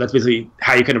Strange. That's basically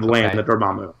how you kind of land at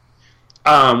Dormammu.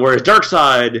 Whereas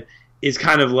Darkseid is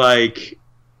kind of like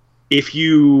if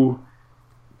you...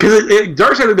 Because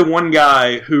Darkseid is the one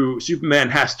guy who Superman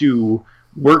has to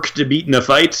work to beat in a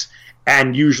fight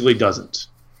and usually doesn't.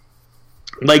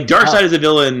 Like, Darkseid is a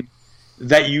villain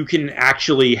that you can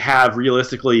actually have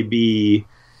realistically be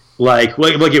like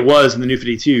it was in the New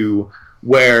 52,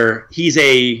 where he's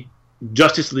a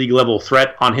Justice League level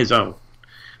threat on his own.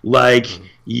 Like,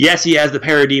 yes, he has the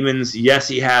Parademons, yes,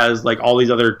 he has like all these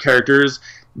other characters,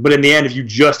 but in the end, if you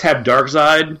just have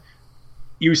Darkseid,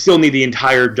 you still need the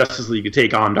entire Justice League to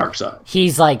take on Darkseid.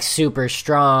 He's like super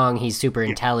strong. He's super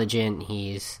intelligent.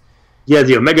 He has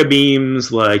the Omega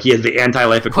beams. Like he has the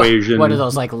anti-life equation. What are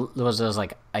those like? Was those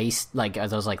like ice? Like are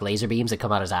those like laser beams that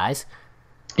come out his eyes?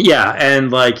 Yeah,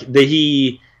 and like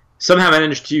he somehow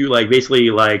managed to like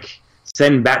basically like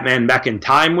send Batman back in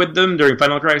time with them during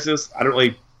Final Crisis. I don't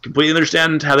really completely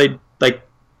understand how they like.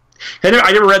 I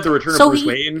never read The Return of Bruce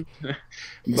Wayne.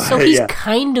 So he's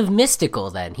kind of mystical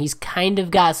then. He's kind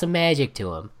of got some magic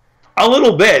to him. A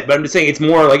little bit, but I'm just saying it's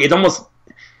more like it's almost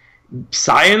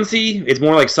science-y. It's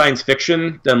more like science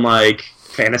fiction than like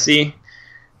fantasy.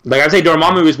 Like I'd say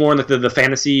Dormammu is more in the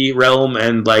fantasy realm,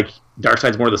 and like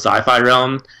Darkseid's more the sci-fi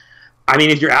realm. I mean,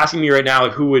 if you're asking me right now,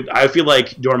 like I feel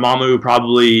like Dormammu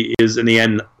probably is in the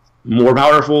end more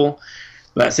powerful,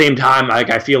 but at the same time, like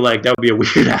I feel like that would be a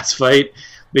weird ass fight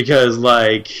because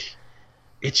like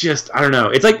it's just I don't know.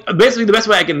 It's like basically the best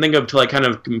way I can think of to like kind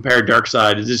of compare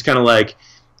Darkseid is just kind of like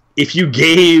if you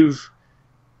gave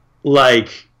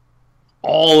like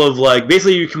all of like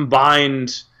basically you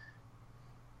combined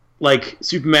like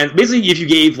Superman. Basically, if you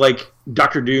gave like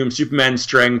Doctor Doom Superman's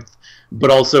strength, but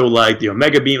also like the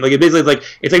Omega Beam, like it's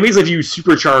basically if you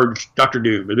supercharged Doctor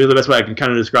Doom. It's the best way I can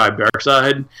kind of describe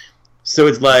Darkseid. So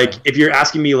it's like if you're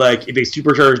asking me like if a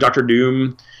supercharged Doctor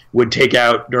Doom would take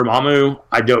out Dormammu,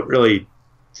 I don't really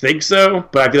think so,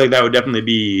 but I feel like that would definitely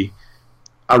be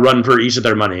a run for each of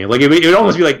their money. Like it would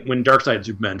almost be like when Darkseid and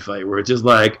Superman fight, where it's just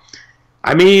like,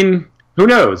 I mean, who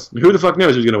knows? Who the fuck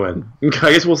knows who's gonna win?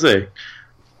 I guess we'll see.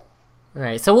 All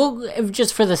right, so we'll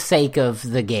just for the sake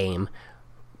of the game,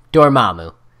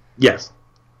 Yes.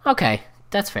 Okay,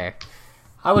 that's fair.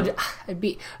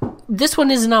 This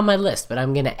one isn't on my list, but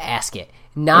I'm gonna ask it.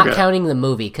 Not counting the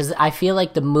movie, because I feel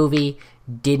like the movie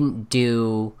didn't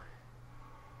do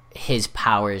his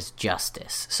powers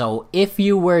justice. So if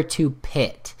you were to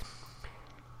pit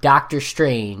Doctor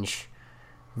Strange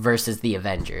versus the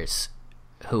Avengers,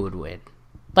 who would win?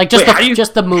 Like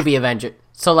just the movie Avengers.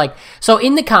 So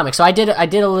in the comics, so I did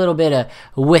a little bit of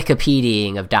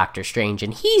Wikipediaing of Doctor Strange,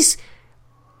 and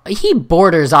he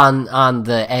borders on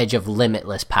the edge of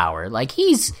limitless power. Like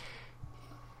he's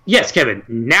yes, Kevin.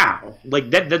 Now, like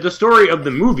the story of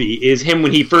the movie is him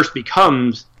when he first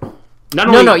becomes.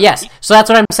 Yes. So that's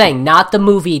what I'm saying. Not the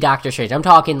movie Doctor Strange. I'm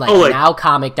talking now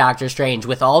comic Doctor Strange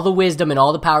with all the wisdom and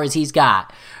all the powers he's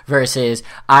got versus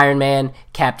Iron Man,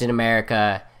 Captain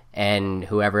America, and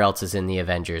whoever else is in the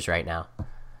Avengers right now.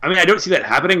 I mean, I don't see that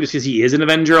happening just because he is an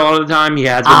Avenger a lot of the time. He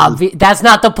has. That's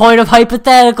not the point of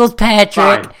hypotheticals,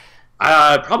 Patrick.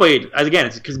 Fine. Probably again,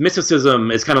 it's because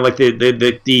mysticism is kind of like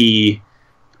the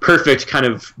perfect kind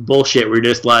of bullshit. Where you're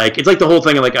just like it's like the whole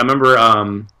thing. Like I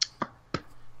remember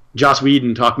Joss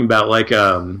Whedon talking about like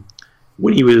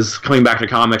when he was coming back to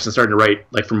comics and starting to write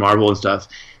like for Marvel and stuff.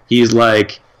 He's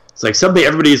like, it's like someday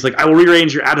everybody's like, I will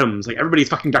rearrange your atoms. Like everybody's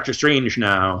fucking Doctor Strange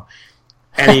now.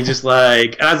 And he's just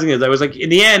like, and I was like, in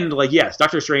the end, like, yes,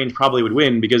 Doctor Strange probably would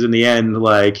win because in the end,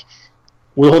 like,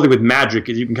 the whole thing with magic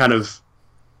is you can kind of,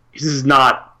 this is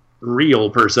not real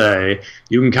per se.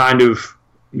 You can kind of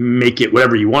make it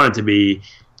whatever you want it to be,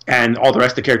 and all the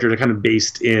rest of the characters are kind of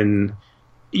based in.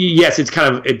 Yes,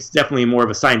 it's definitely more of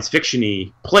a science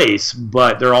fiction-y place,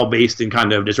 but they're all based in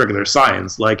kind of just regular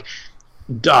science. Like,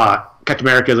 Captain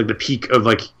America is like the peak of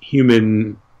like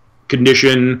human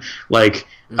condition. Like,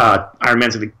 Iron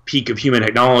Man's like the peak of human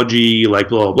technology. Like,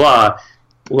 blah blah blah.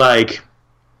 Like,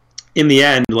 in the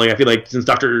end, like I feel like since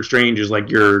Doctor Strange is like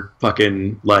your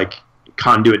fucking like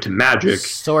conduit to magic,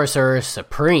 Sorcerer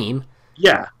Supreme.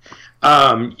 Yeah,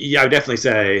 I would definitely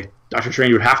say Doctor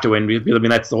Strange would have to win because I mean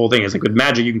that's the whole thing. It's like with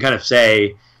magic, you can kind of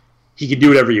say he can do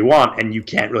whatever you want, and you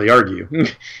can't really argue.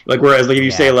 Like whereas like if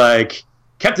you say like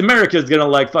Captain America is gonna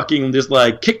like fucking just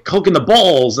like kick Hulk in the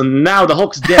balls, and now the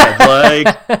Hulk's dead.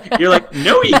 Like you're like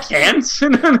no, he can't.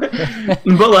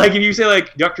 But like if you say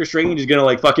like Doctor Strange is gonna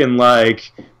like fucking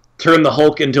like turn the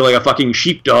Hulk into like a fucking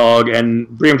sheepdog and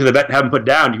bring him to the vet and have him put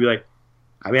down, you'd be like,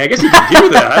 I mean, I guess you can do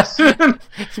that.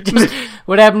 Just,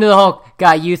 what happened to the Hulk?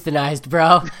 Got euthanized,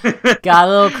 bro. Got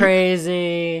a little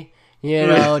crazy. You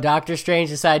know, Doctor Strange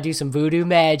decided to do some voodoo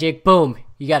magic. Boom,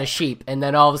 you got a sheep. And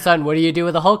then all of a sudden, what do you do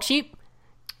with a Hulk sheep?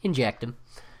 Inject him.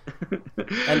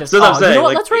 So I'm saying, you know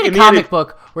what? like, Let's read a comic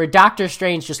book where Doctor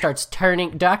Strange just starts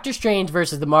turning... Doctor Strange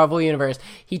versus the Marvel Universe.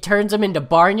 He turns them into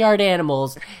barnyard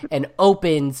animals and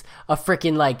opens a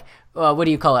freaking, like... what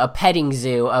do you call it? A petting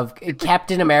zoo of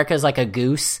Captain America's like a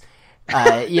goose.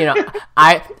 You know,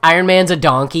 Iron Man's a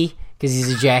donkey because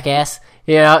he's a jackass.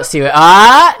 You know,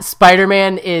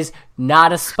 Spider-Man is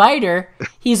not a spider.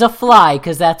 He's a fly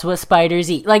because that's what spiders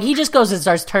eat. Like, he just goes and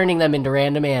starts turning them into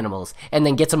random animals and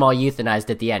then gets them all euthanized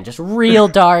at the end. Just real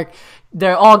dark. They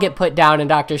all get put down and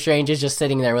Doctor Strange is just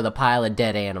sitting there with a pile of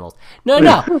dead animals.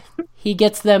 No. He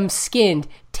gets them skinned,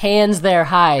 tans their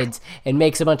hides, and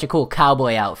makes a bunch of cool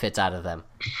cowboy outfits out of them.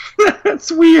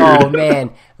 That's weird. Oh, man.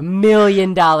 $1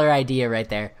 million idea right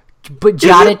there. But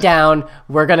jot it down.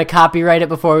 We're gonna copyright it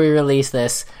before we release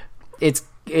this.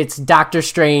 It's Doctor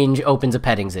Strange opens a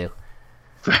petting zoo.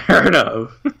 Fair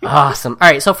enough. Awesome. All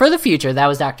right, so for the future, that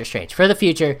was Doctor Strange. For the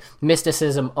future,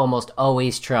 mysticism almost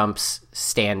always trumps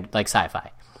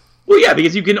sci-fi. Well, yeah,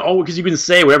 because you can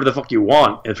say whatever the fuck you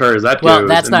want as far as that goes. Well,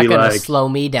 that's not going to slow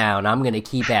me down. I'm going to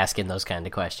keep asking those kind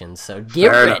of questions. So get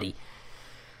ready. Enough.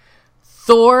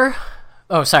 Thor.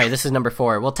 Oh, sorry, this is number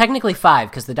 4. Well, technically 5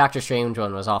 because the Doctor Strange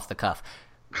one was off the cuff.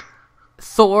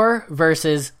 Thor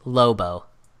versus Lobo.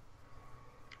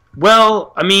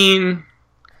 Well, I mean,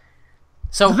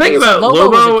 so the thing about Lobo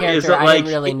was a Lobo character is that, I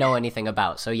didn't really know anything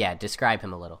about. So yeah, describe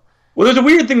him a little. Well, there's a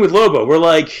weird thing with Lobo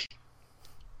where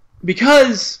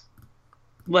because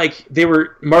they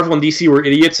were Marvel and DC were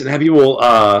idiots and have people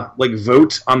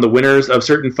vote on the winners of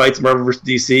certain fights, Marvel versus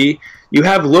DC. You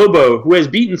have Lobo, who has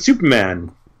beaten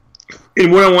Superman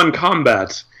in one-on-one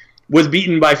combat, was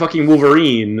beaten by fucking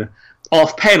Wolverine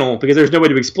off panel because there's no way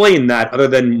to explain that other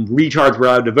than retards were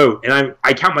allowed to vote, and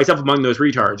I count myself among those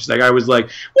retards. I was like,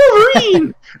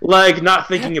 Wolverine, not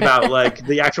thinking about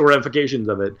the actual ramifications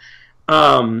of it.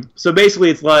 So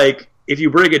basically, it's if you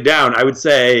break it down, I would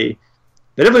say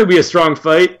that definitely would be a strong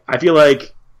fight. I feel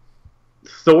like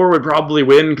Thor would probably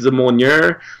win because of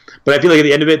Mjolnir, but I feel like at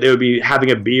the end of it, they would be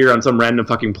having a beer on some random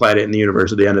fucking planet in the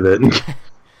universe at the end of it.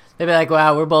 They'd be like,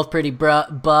 wow, we're both pretty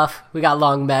buff. We got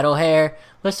long metal hair.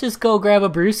 Let's just go grab a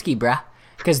brewski, brah.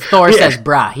 Because Thor says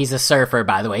brah. He's a surfer,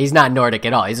 by the way. He's not Nordic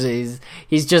at all. He's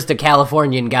just a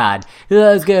Californian god.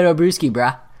 Let's get a brewski,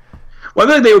 brah. Well, I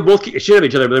feel like they would both kick shit at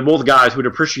each other, but they're both guys who would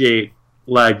appreciate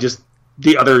just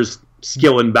the other's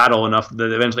skill in battle enough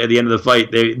that eventually at the end of the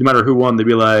fight, no matter who won, they'd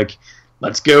be like,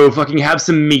 let's go fucking have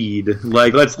some mead.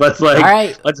 Let's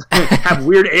have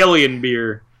weird alien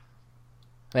beer.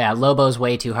 Yeah, Lobo's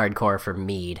way too hardcore for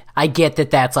mead. I get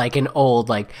that that's an old,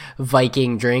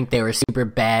 Viking drink. They were super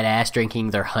badass drinking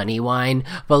their honey wine,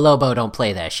 but Lobo don't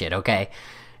play that shit, okay?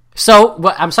 So,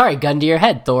 I'm sorry, gun to your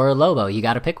head, Thor or Lobo. You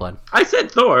gotta pick one. I said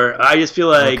Thor. I just feel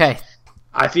like... Okay.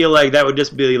 I feel like that would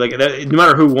just be, no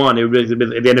matter who won, it would be, at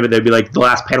the end of it, they'd be the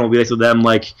last panel would be to them,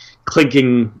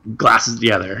 clinking glasses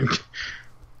together.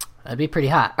 That'd be pretty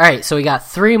hot. All right, so we got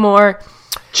 3 more.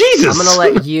 Jesus! I'm gonna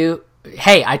let you...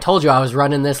 Hey, I told you I was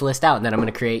running this list out, and then I'm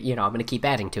going to create, I'm going to keep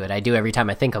adding to it. I do every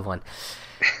time I think of one.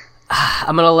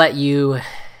 I'm going to let you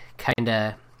kind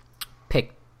of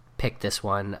pick this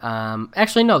one.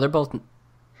 Actually, no, they're both... You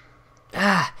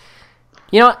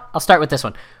know what? I'll start with this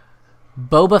one.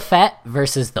 Boba Fett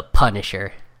versus the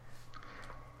Punisher.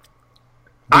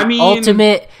 The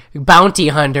ultimate bounty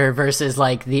hunter versus,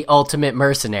 the ultimate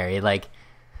mercenary.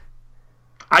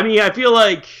 I feel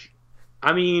like...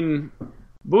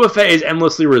 Boba Fett is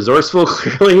endlessly resourceful,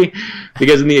 clearly,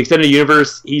 because in the extended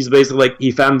universe, he's basically,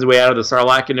 he found his way out of the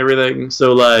Sarlacc and everything,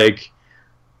 so,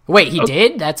 Wait, he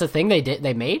did? That's a thing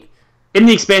they made? In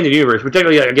the expanded universe, which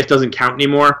technically, I guess, doesn't count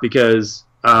anymore, because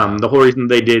the whole reason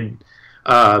they did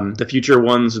the future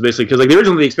ones was basically, because, the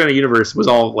original the expanded universe was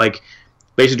all,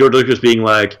 basically George Lucas being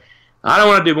I don't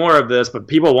want to do more of this, but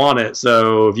people want it,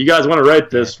 so if you guys want to write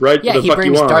this, write what the fuck you want. Yeah, he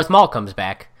brings Darth Maul comes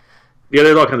back. Yeah,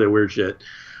 there's all kinds of weird shit.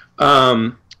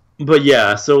 But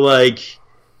yeah, so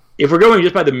if we're going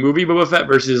just by the movie Boba Fett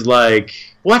versus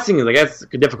that's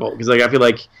difficult because I feel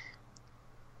like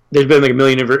there's been a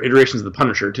million iterations of the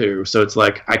Punisher too, so it's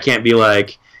I can't be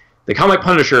the comic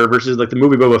Punisher versus the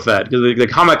movie Boba Fett because the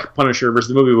comic Punisher versus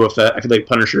the movie Boba Fett, I feel like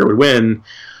Punisher would win,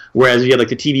 whereas you had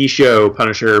the TV show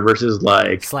Punisher versus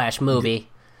slash movie.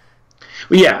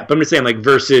 Well, yeah, but I'm just saying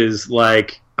versus the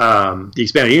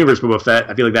expanded universe Boba Fett,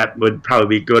 I feel like that would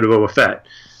probably go to Boba Fett.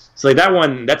 So that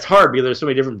one, that's hard because there's so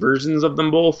many different versions of them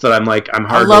both that I'm hard to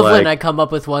I love when I come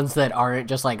up with ones that aren't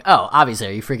just oh, obviously,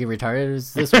 are you freaking retarded?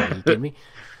 Is this one? Are you kidding me?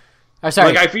 Oh,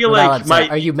 sorry. I feel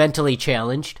are you mentally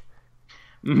challenged?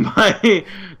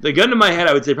 The gun to my head,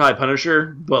 I would say probably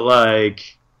Punisher, but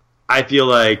I feel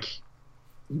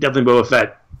definitely Boba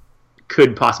Fett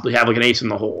could possibly have an ace in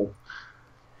the hole.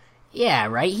 Yeah,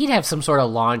 right? He'd have some sort of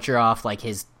launcher off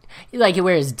his...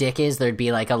 where his dick is, there'd be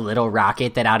a little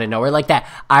rocket that out of nowhere, that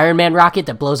Iron Man rocket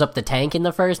that blows up the tank in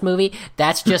the first movie,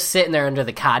 that's just sitting there under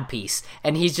the codpiece,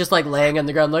 and he's just laying on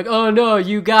the ground oh no,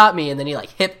 you got me, and then he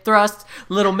hip thrusts,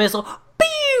 little missile,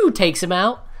 pew, takes him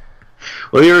out.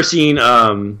 Well, have you ever seen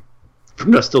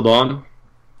From Dusk Till Dawn?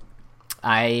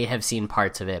 I have seen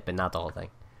parts of it, but not the whole thing.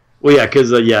 Well, yeah,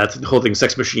 because it's the whole thing,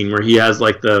 Sex Machine, where he has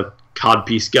the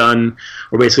codpiece gun,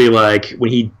 where basically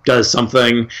when he does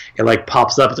something, it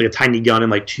pops up. It's a tiny gun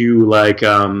and 2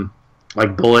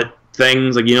 bullet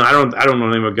things. I don't know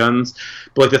the name of guns,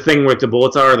 but the thing where the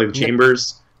bullets are, the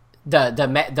chambers.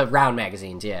 The round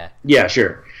magazines, yeah. Yeah,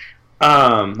 sure.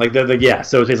 Like yeah,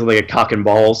 so it's basically like a cock and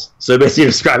balls. So basically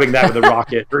describing that with a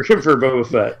rocket for Boba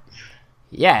Fett.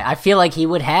 Yeah, I feel like he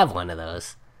would have one of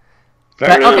those.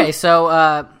 Fair enough. Okay,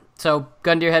 so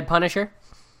gun to your head, Punisher.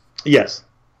 Yes.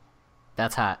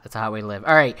 That's hot. That's a hot way to live.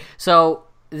 All right, so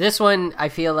this one I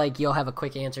feel like you'll have a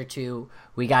quick answer to.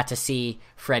 We got to see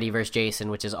Freddy vs. Jason,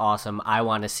 which is awesome. I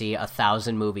want to see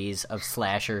 1,000 movies of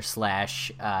slasher /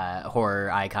 horror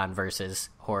icon versus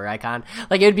horror icon.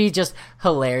 Like, it would be just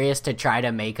hilarious to try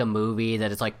to make a movie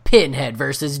that is like Pinhead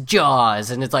versus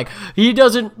Jaws, and it's like, he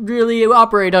doesn't really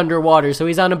operate underwater, so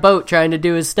he's on a boat trying to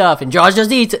do his stuff, and Jaws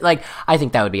just eats it. Like, I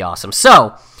think that would be awesome.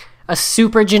 So, a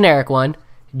super generic one,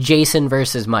 Jason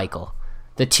versus Michael.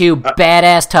 The two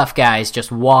badass tough guys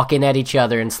just walking at each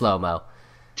other in slow-mo.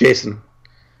 Jason.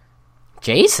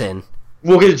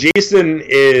 Well, because Jason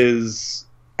is,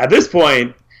 at this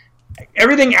point,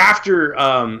 everything after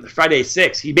Friday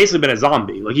 6, he's basically been a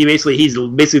zombie. Like, he's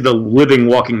basically the living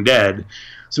Walking Dead.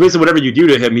 So basically, whatever you do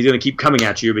to him, he's going to keep coming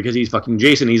at you because he's fucking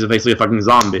Jason. He's basically a fucking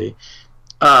zombie.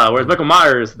 Whereas Michael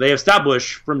Myers, they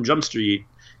established from Jump Street,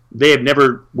 they have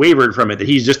never wavered from it, that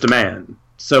he's just a man.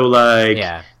 So, like...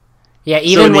 Yeah,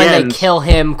 even when they kill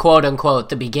him, quote unquote,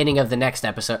 the beginning of the next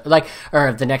episode, or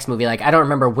of the next movie, I don't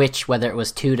remember whether it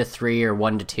was 2 to 3 or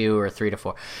 1 to 2 or 3 to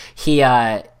 4. He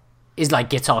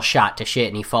gets all shot to shit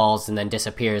and he falls and then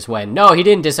disappears. No, he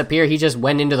didn't disappear. He just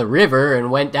went into the river and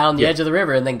went down the edge of the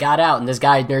river and then got out, and this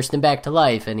guy nursed him back to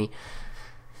life. And he.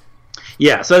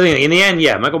 Yeah, so I think in the end,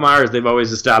 Michael Myers they've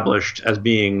always established as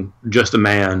being just a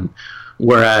man,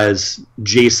 whereas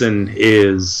Jason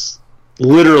is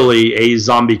literally a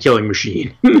zombie killing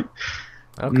machine.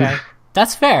 Okay,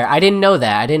 that's fair. I didn't know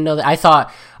that. I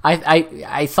thought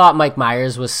I thought Mike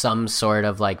Myers was some sort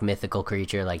of like mythical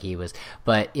creature, like he was.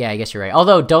 But yeah, I guess you're right.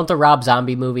 Although, don't the Rob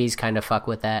Zombie movies kind of fuck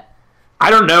with that?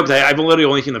 I don't know, because I've literally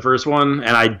only seen the first one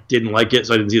and I didn't like it,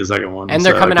 so I didn't see the second one. And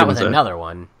they're coming out with another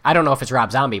one. I don't know if it's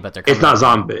Rob Zombie, but they're coming It's not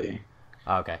zombie.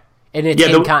 Okay, and it's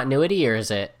in continuity, or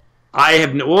is it? I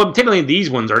have technically these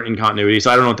ones aren't in continuity,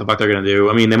 so I don't know what the fuck they're gonna do.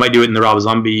 I mean, they might do it in the Rob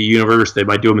Zombie universe. They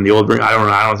might do them in the old. I don't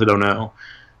know. I honestly don't know.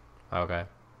 Okay,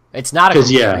 it's not a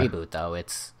complete reboot though.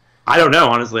 I don't know,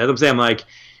 honestly. As I'm saying, like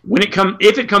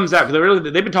if it comes out, because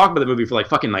they've been talking about the movie for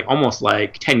almost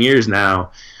 10 years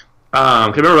now.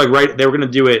 Because I remember they were gonna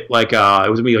do it it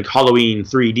was gonna be like Halloween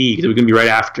 3D, because it was gonna be right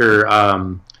after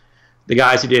the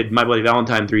guys who did My Bloody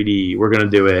Valentine 3D were gonna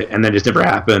do it, and then it just never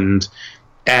happened.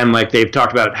 And they've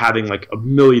talked about having 1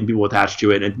 million people attached to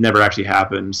it, and it never actually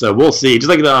happened. So we'll see. Just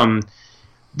like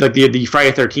the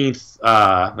Friday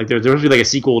 13th, there's supposed to be a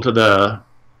sequel to the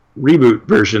reboot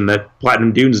version that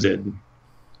Platinum Dunes did,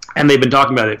 and they've been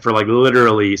talking about it for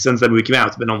literally since that movie came out.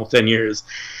 It's been almost 10 years,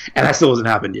 and that still hasn't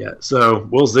happened yet. So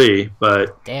we'll see.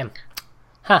 But damn,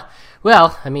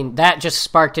 Well, I mean, that just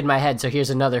sparked in my head. So here's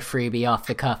another freebie off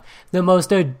the cuff: the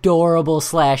most adorable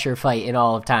slasher fight in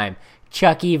all of time.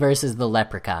 Chucky versus the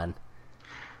Leprechaun.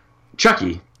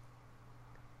 Chucky.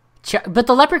 But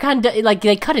the Leprechaun,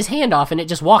 they cut his hand off and it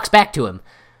just walks back to him.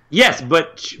 Yes,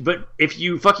 but if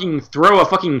you fucking throw a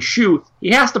fucking shoe,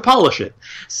 he has to polish it.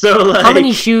 So how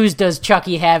many shoes does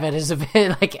Chucky have at his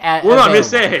event? I'm just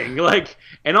saying,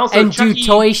 and also Chucky, do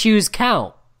toy shoes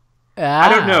count? I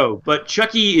don't know, but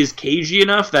Chucky is cagey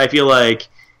enough that I feel like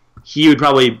he would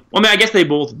probably. Well, I mean, I guess they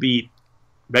both beat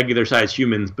regular sized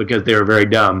humans because they were very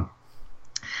dumb.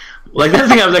 That's the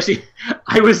thing that's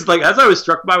what I was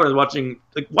struck by when I was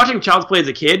watching Child's Play as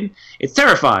a kid. It's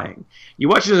terrifying. You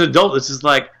watch it as an adult, it's just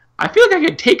I feel like I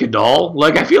could take a doll.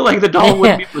 I feel like the doll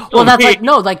would be. Well, that's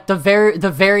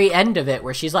the very end of it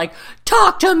where she's like,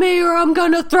 "Talk to me, or I'm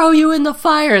gonna throw you in the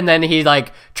fire," and then he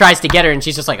tries to get her, and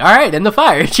she's just like, "All right, in the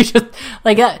fire." She just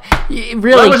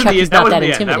really Chucky's not that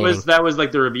intimidating. That was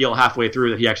the reveal halfway through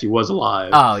that he actually was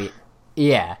alive. Oh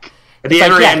yeah. At the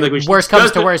end, worst comes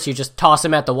to worst, you just toss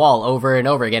him at the wall over and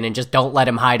over again, and just don't let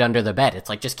him hide under the bed. It's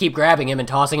just keep grabbing him and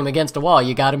tossing him against the wall.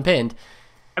 You got him pinned.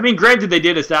 I mean, granted, they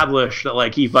did establish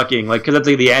that he fucking because that's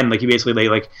the end. He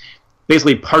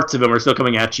basically parts of him are still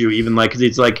coming at you, even because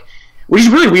it's which is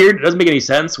really weird. It doesn't make any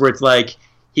sense. Where it's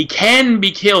he can be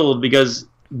killed because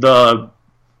the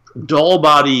doll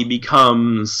body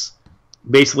becomes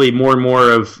basically more and more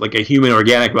of a human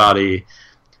organic body.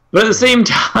 But at the same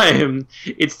time,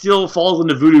 it still falls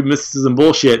into voodoo mysticism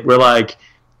bullshit where,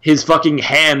 his fucking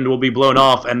hand will be blown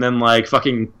off and then,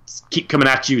 fucking keep coming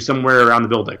at you somewhere around the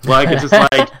building. It's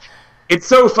just, it's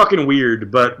so fucking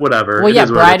weird, but whatever. Well,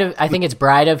 yeah, I think it's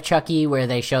Bride of Chucky, where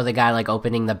they show the guy,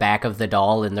 opening the back of the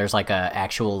doll, and there's, a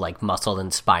actual, muscle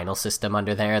and spinal system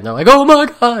under there, and they're like, oh my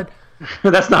god!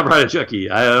 That's not Bride of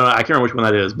Chucky. I can't remember which one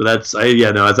that is, but that's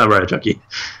not Bride of Chucky.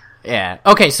 Yeah.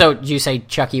 Okay, so you say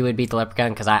Chucky would beat the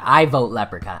Leprechaun? Because I vote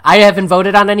Leprechaun. I haven't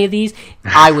voted on any of these.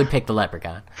 I would pick the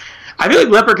Leprechaun. I feel like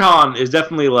Leprechaun is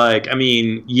definitely like,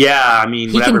 he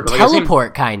whatever. Can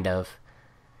teleport, kind of.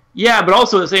 Yeah, but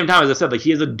also at the same time, as I said, like, he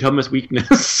has the dumbest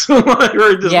weakness.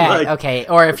 Okay.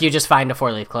 Or if you just find a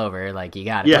 4-leaf clover, like, you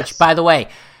got it. Yes. Which, by the way,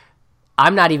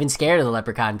 I'm not even scared of the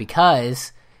Leprechaun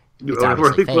because it's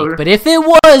obviously fake. Clover. But if it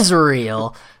was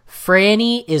real,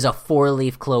 Franny is a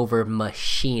 4-leaf clover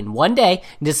machine. One day,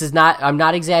 I'm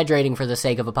not exaggerating for the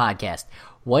sake of a podcast.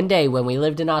 One day when we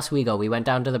lived in Oswego, we went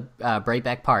down to the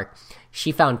Brightback Park.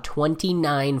 She found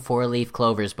 29 4-leaf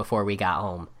clovers before we got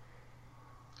home.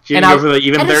 She didn't go for the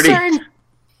even 30?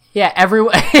 Yeah,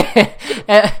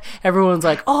 everyone's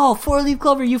like, oh, 4-leaf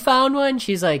clover, you found one?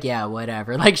 She's like, yeah,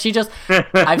 whatever. Like,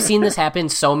 I've seen this happen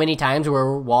so many times where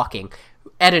we're walking.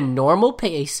 At a normal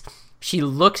pace, she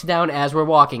looks down as we're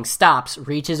walking, stops,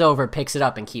 reaches over, picks it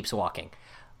up, and keeps walking.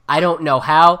 I don't know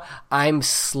how. I'm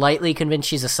slightly convinced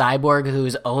she's a cyborg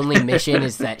whose only mission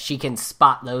is that she can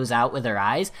spot those out with her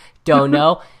eyes. Don't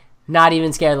know. Not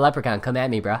even scared of the Leprechaun. Come at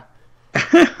me, bro.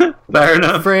 Fair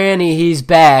enough. Franny, he's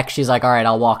back. She's like, all right,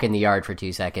 I'll walk in the yard for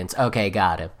 2 seconds. Okay,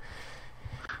 got him.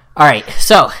 All right,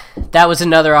 so that was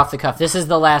another off the cuff. This is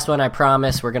the last one, I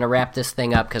promise. We're going to wrap this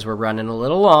thing up because we're running a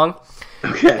little long.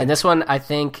 Okay. And this one, I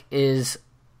think, is,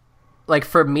 like,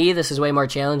 for me, this is way more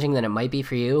challenging than it might be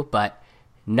for you, but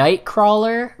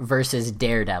Nightcrawler versus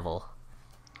Daredevil.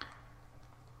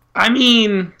 I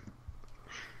mean,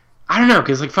 I don't know,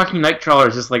 because like fucking Nightcrawler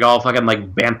is just like all fucking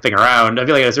like bamfing around. I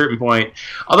feel like at a certain point,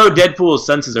 although Deadpool's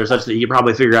senses are such that he can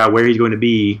probably figure out where he's going to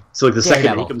be. So like the second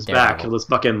that he comes back, he'll just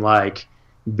fucking like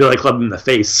Billy Club him in the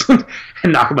face and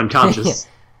knock him unconscious.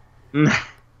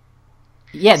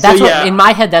 Yeah, that's what in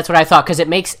my head. That's what I thought because it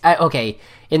makes okay.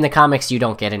 In the comics, you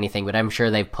don't get anything, but I'm sure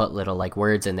they've put little like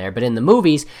words in there. But in the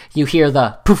movies, you hear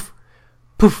the poof,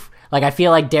 poof. Like, I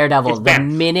feel like Daredevil, the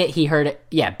minute he heard it...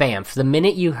 Yeah, bamf. The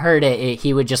minute you heard it,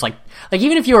 he would just, like... Like,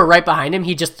 even if you were right behind him,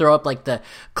 he'd just throw up, like, the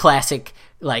classic,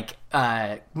 like...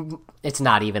 it's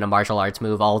not even a martial arts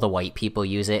move. All the white people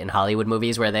use it in Hollywood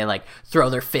movies where they, like, throw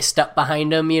their fist up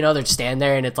behind them, you know? They'd stand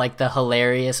there, and it's, like, the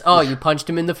hilarious... Oh, you punched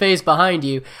him in the face behind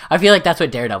you. I feel like that's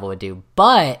what Daredevil would do.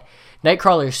 But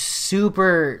Nightcrawler's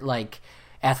super, like,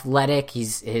 athletic.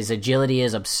 His agility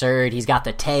is absurd. He's got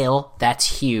the tail.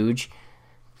 That's huge.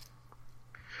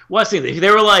 Well, I think if they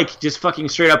were like just fucking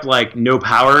straight up like no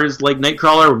powers like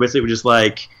Nightcrawler, where basically just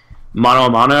like mano a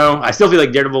mano, I still feel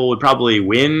like Daredevil would probably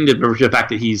win due to the fact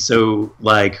that he's so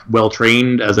like well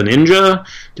trained as a ninja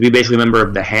to be basically a member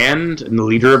of the Hand and the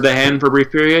leader of the Hand for a brief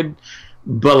period.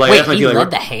 But like, wait, he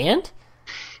led the Hand?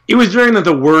 It was during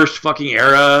the worst fucking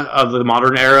era of the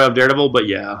modern era of Daredevil, but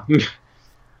yeah.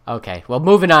 Okay, well,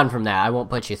 moving on from that, I won't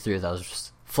put you through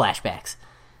those flashbacks.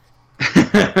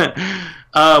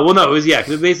 Well, no, it was,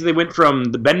 because basically they went from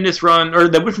the Bendis run, or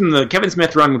they went from the Kevin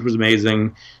Smith run, which was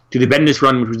amazing, to the Bendis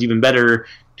run, which was even better,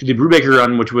 to the Brubaker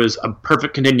run, which was a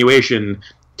perfect continuation,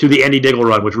 to the Andy Diggle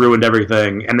run, which ruined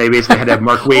everything, and they basically had to have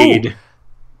Mark Waid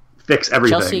fix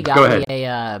everything. Chelsea got me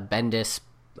a Bendis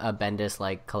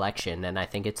like collection, and I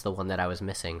think it's the one that I was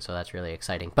missing, so that's really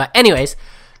exciting. But anyways,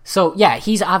 so yeah,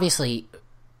 he's obviously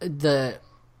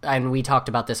and we talked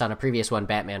about this on a previous one,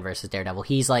 Batman versus Daredevil.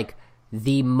 He's like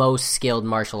the most skilled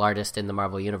martial artist in the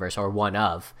Marvel Universe, or one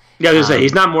of. Yeah, I was gonna say,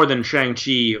 he's not more than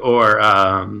Shang-Chi or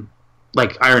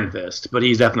like Iron Fist, but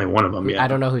he's definitely one of them, yeah. I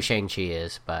don't know who Shang-Chi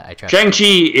is, but I trust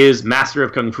Shang-Chi is Master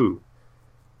of Kung Fu.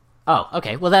 Oh,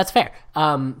 okay. Well, that's fair.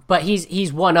 But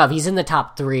he's one of. He's in the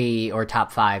top 3 or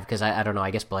top 5, because I don't know,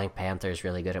 I guess Black Panther is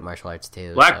really good at martial arts,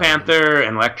 too. Black Panther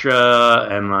and Elektra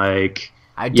and, like...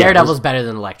 Daredevil's better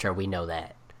than Elektra, we know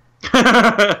that.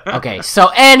 Okay, so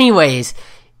anyways...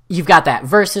 You've got that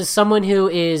versus someone who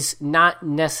is not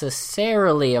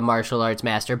necessarily a martial arts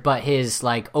master, but his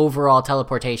like overall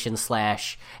teleportation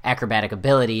 / acrobatic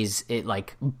abilities, it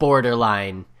like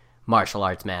borderline martial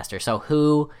arts master. So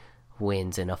who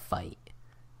wins in a fight?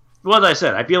 Well, as I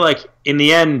said, I feel like in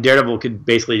the end, Daredevil could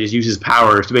basically just use his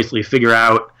powers to basically figure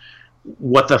out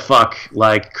what the fuck,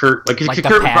 like Kurt, like the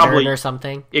Kurt pattern probably or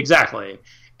something. Exactly.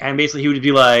 And basically, he would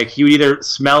be like, he would either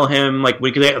smell him, like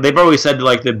they've always said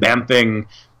like the Bam thing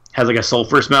has like a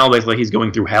sulfur smell, basically he's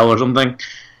going through hell or something.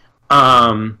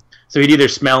 So he'd either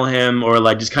smell him or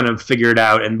like just kind of figure it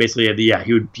out, and basically,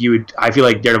 he would. I feel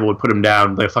like Daredevil would put him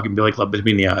down like a fucking billy club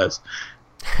between the eyes.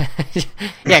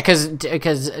 Yeah, because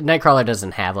Nightcrawler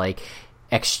doesn't have like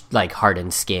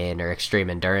hardened skin or extreme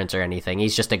endurance or anything.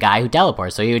 He's just a guy who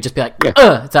teleports, so he would just be like,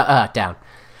 down.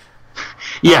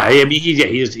 Yeah, I mean,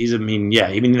 he's. I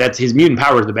mean, that's his mutant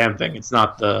power is the Bam thing. It's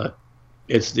not the.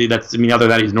 Other than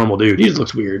that, he's a normal dude. He just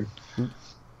looks weird.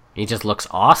 He just looks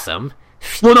awesome.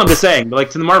 Well, no, I'm just saying, but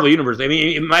like to the Marvel universe. I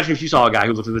mean, imagine if you saw a guy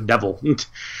who looked like the devil.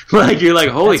 Like you're like,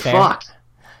 holy fuck.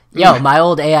 Yo, my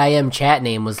old AIM chat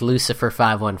name was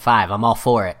Lucifer515. I'm all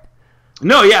for it.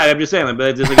 No, yeah, I'm just saying, like,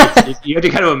 but it's you have to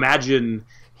kind of imagine,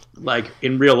 like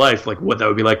in real life, like what that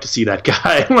would be like to see that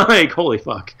guy. Like, holy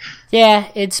fuck. Yeah,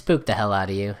 it'd spook the hell out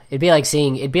of you. It'd be like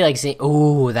seeing.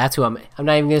 Ooh, that's who I'm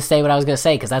not even gonna say what I was gonna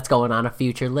say because that's going on a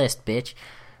future list, bitch.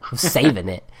 I'm saving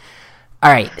it.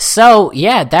 All right, so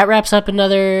yeah, that wraps up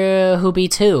another Who Be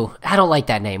 2. I don't like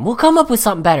that name. We'll come up with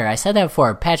something better. I said that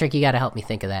before. Patrick, you got to help me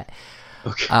think of that.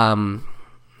 Okay.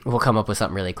 We'll come up with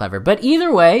something really clever. But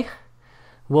either way,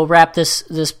 we'll wrap this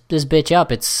bitch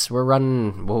up. We're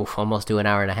running almost to an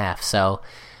hour and a half. So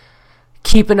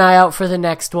keep an eye out for the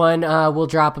next one. We'll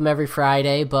drop them every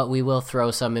Friday, but we will throw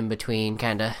some in between,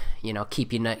 kind of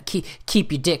keep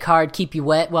your dick hard, keep you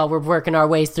wet while we're working our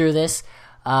ways through this.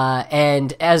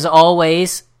 And as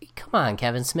always, come on,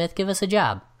 Kevin Smith, give us a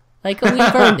job. Like, we've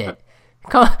earned it.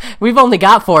 Come on. We've only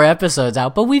got 4 episodes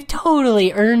out, but we've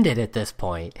totally earned it at this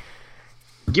point.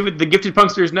 Give it the Gifted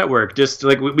Punksters Network. Just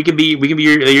like we can be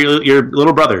your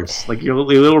little brothers, like your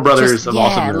little brothers of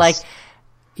awesomeness. Like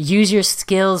use your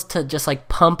skills to just like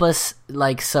pump us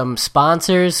like some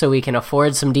sponsors so we can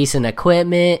afford some decent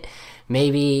equipment.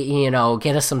 Maybe,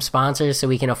 get us some sponsors so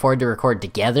we can afford to record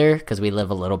together because we live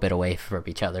a little bit away from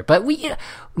each other. But we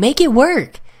make it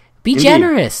work. Be Indeed.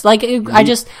 generous. Like, I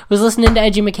just was listening to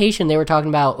Edumacation. They were talking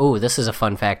about, this is a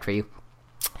fun fact for you.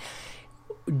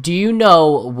 Do you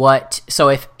know so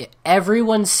if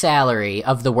everyone's salary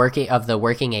of the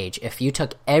working age, if you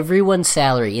took everyone's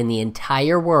salary in the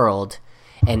entire world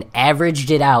and averaged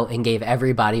it out and gave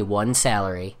everybody one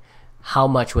salary, how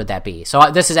much would that be? So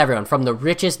this is everyone from the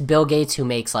richest Bill Gates who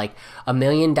makes like $1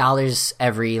 million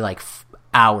every like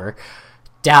hour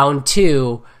down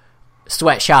to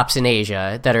sweatshops in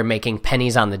Asia that are making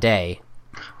pennies on the day.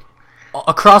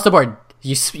 Across the board,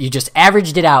 you just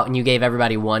averaged it out and you gave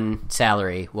everybody one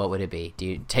salary. What would it be? Do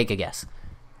you take a guess?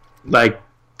 Like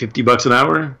 $50 an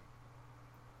hour?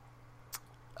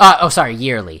 Sorry,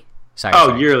 yearly.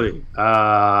 Sorry. Yearly.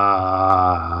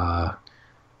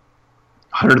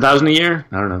 100,000 a year?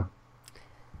 I don't know.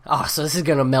 Oh, so this is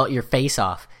gonna melt your face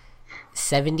off.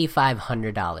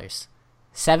 $7,500.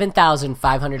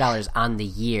 $7,500 on the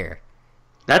year.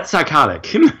 That's psychotic.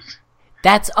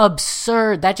 That's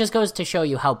absurd. That just goes to show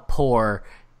you how poor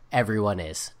everyone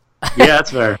is. Yeah, that's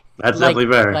fair. That's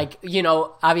definitely fair. Like,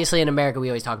 obviously in America we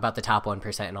always talk about the top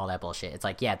 1% and all that bullshit. It's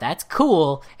like, yeah, that's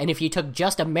cool. And if you took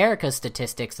just America's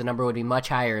statistics, the number would be much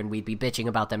higher and we'd be bitching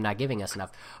about them not giving us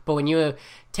enough. But when you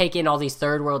take in all these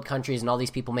third world countries and all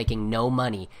these people making no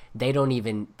money, they don't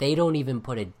even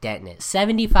put a dent in it.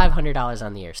 $7,500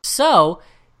 on the year. So,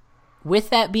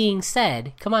 with that being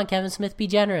said, come on, Kevin Smith, be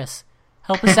generous.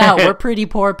 Help us out. We're pretty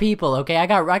poor people, okay? I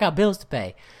got bills to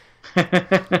pay.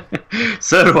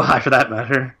 So do I, for that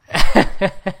matter.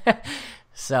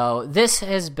 So this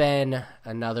has been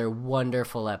another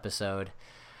wonderful episode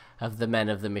of the Men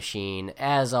of the Machine.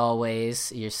 As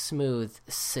always, your smooth,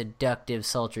 seductive,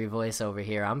 sultry voice over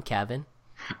here. I'm Kevin.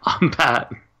 I'm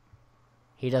Pat.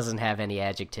 He doesn't have any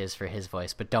adjectives for his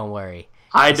voice, but don't worry.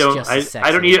 I don't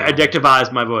need to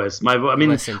adjectivize my voice.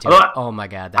 Listen to it. Oh my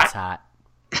god, that's hot.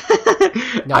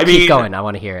 No, keep going. I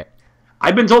want to hear it.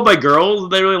 I've been told by girls that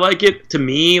they really like it. To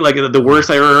me, like the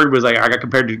worst I ever heard was like I got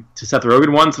compared to Seth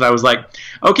Rogen once, and I was like,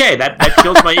 okay, that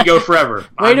kills my ego forever.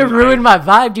 Way to ruin my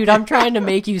vibe, dude. I'm trying to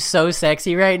make you so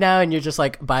sexy right now, and you're just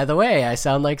like, by the way, I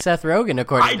sound like Seth Rogen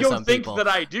according to some people. I don't think that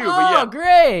I do. Oh, but yeah.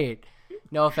 Great.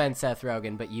 No offense, Seth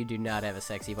Rogen, but you do not have a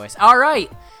sexy voice. All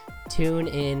right. Tune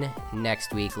in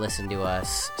next week. Listen to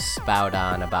us spout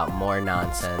on about more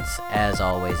nonsense. As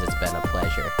always, it's been a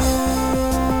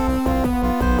pleasure.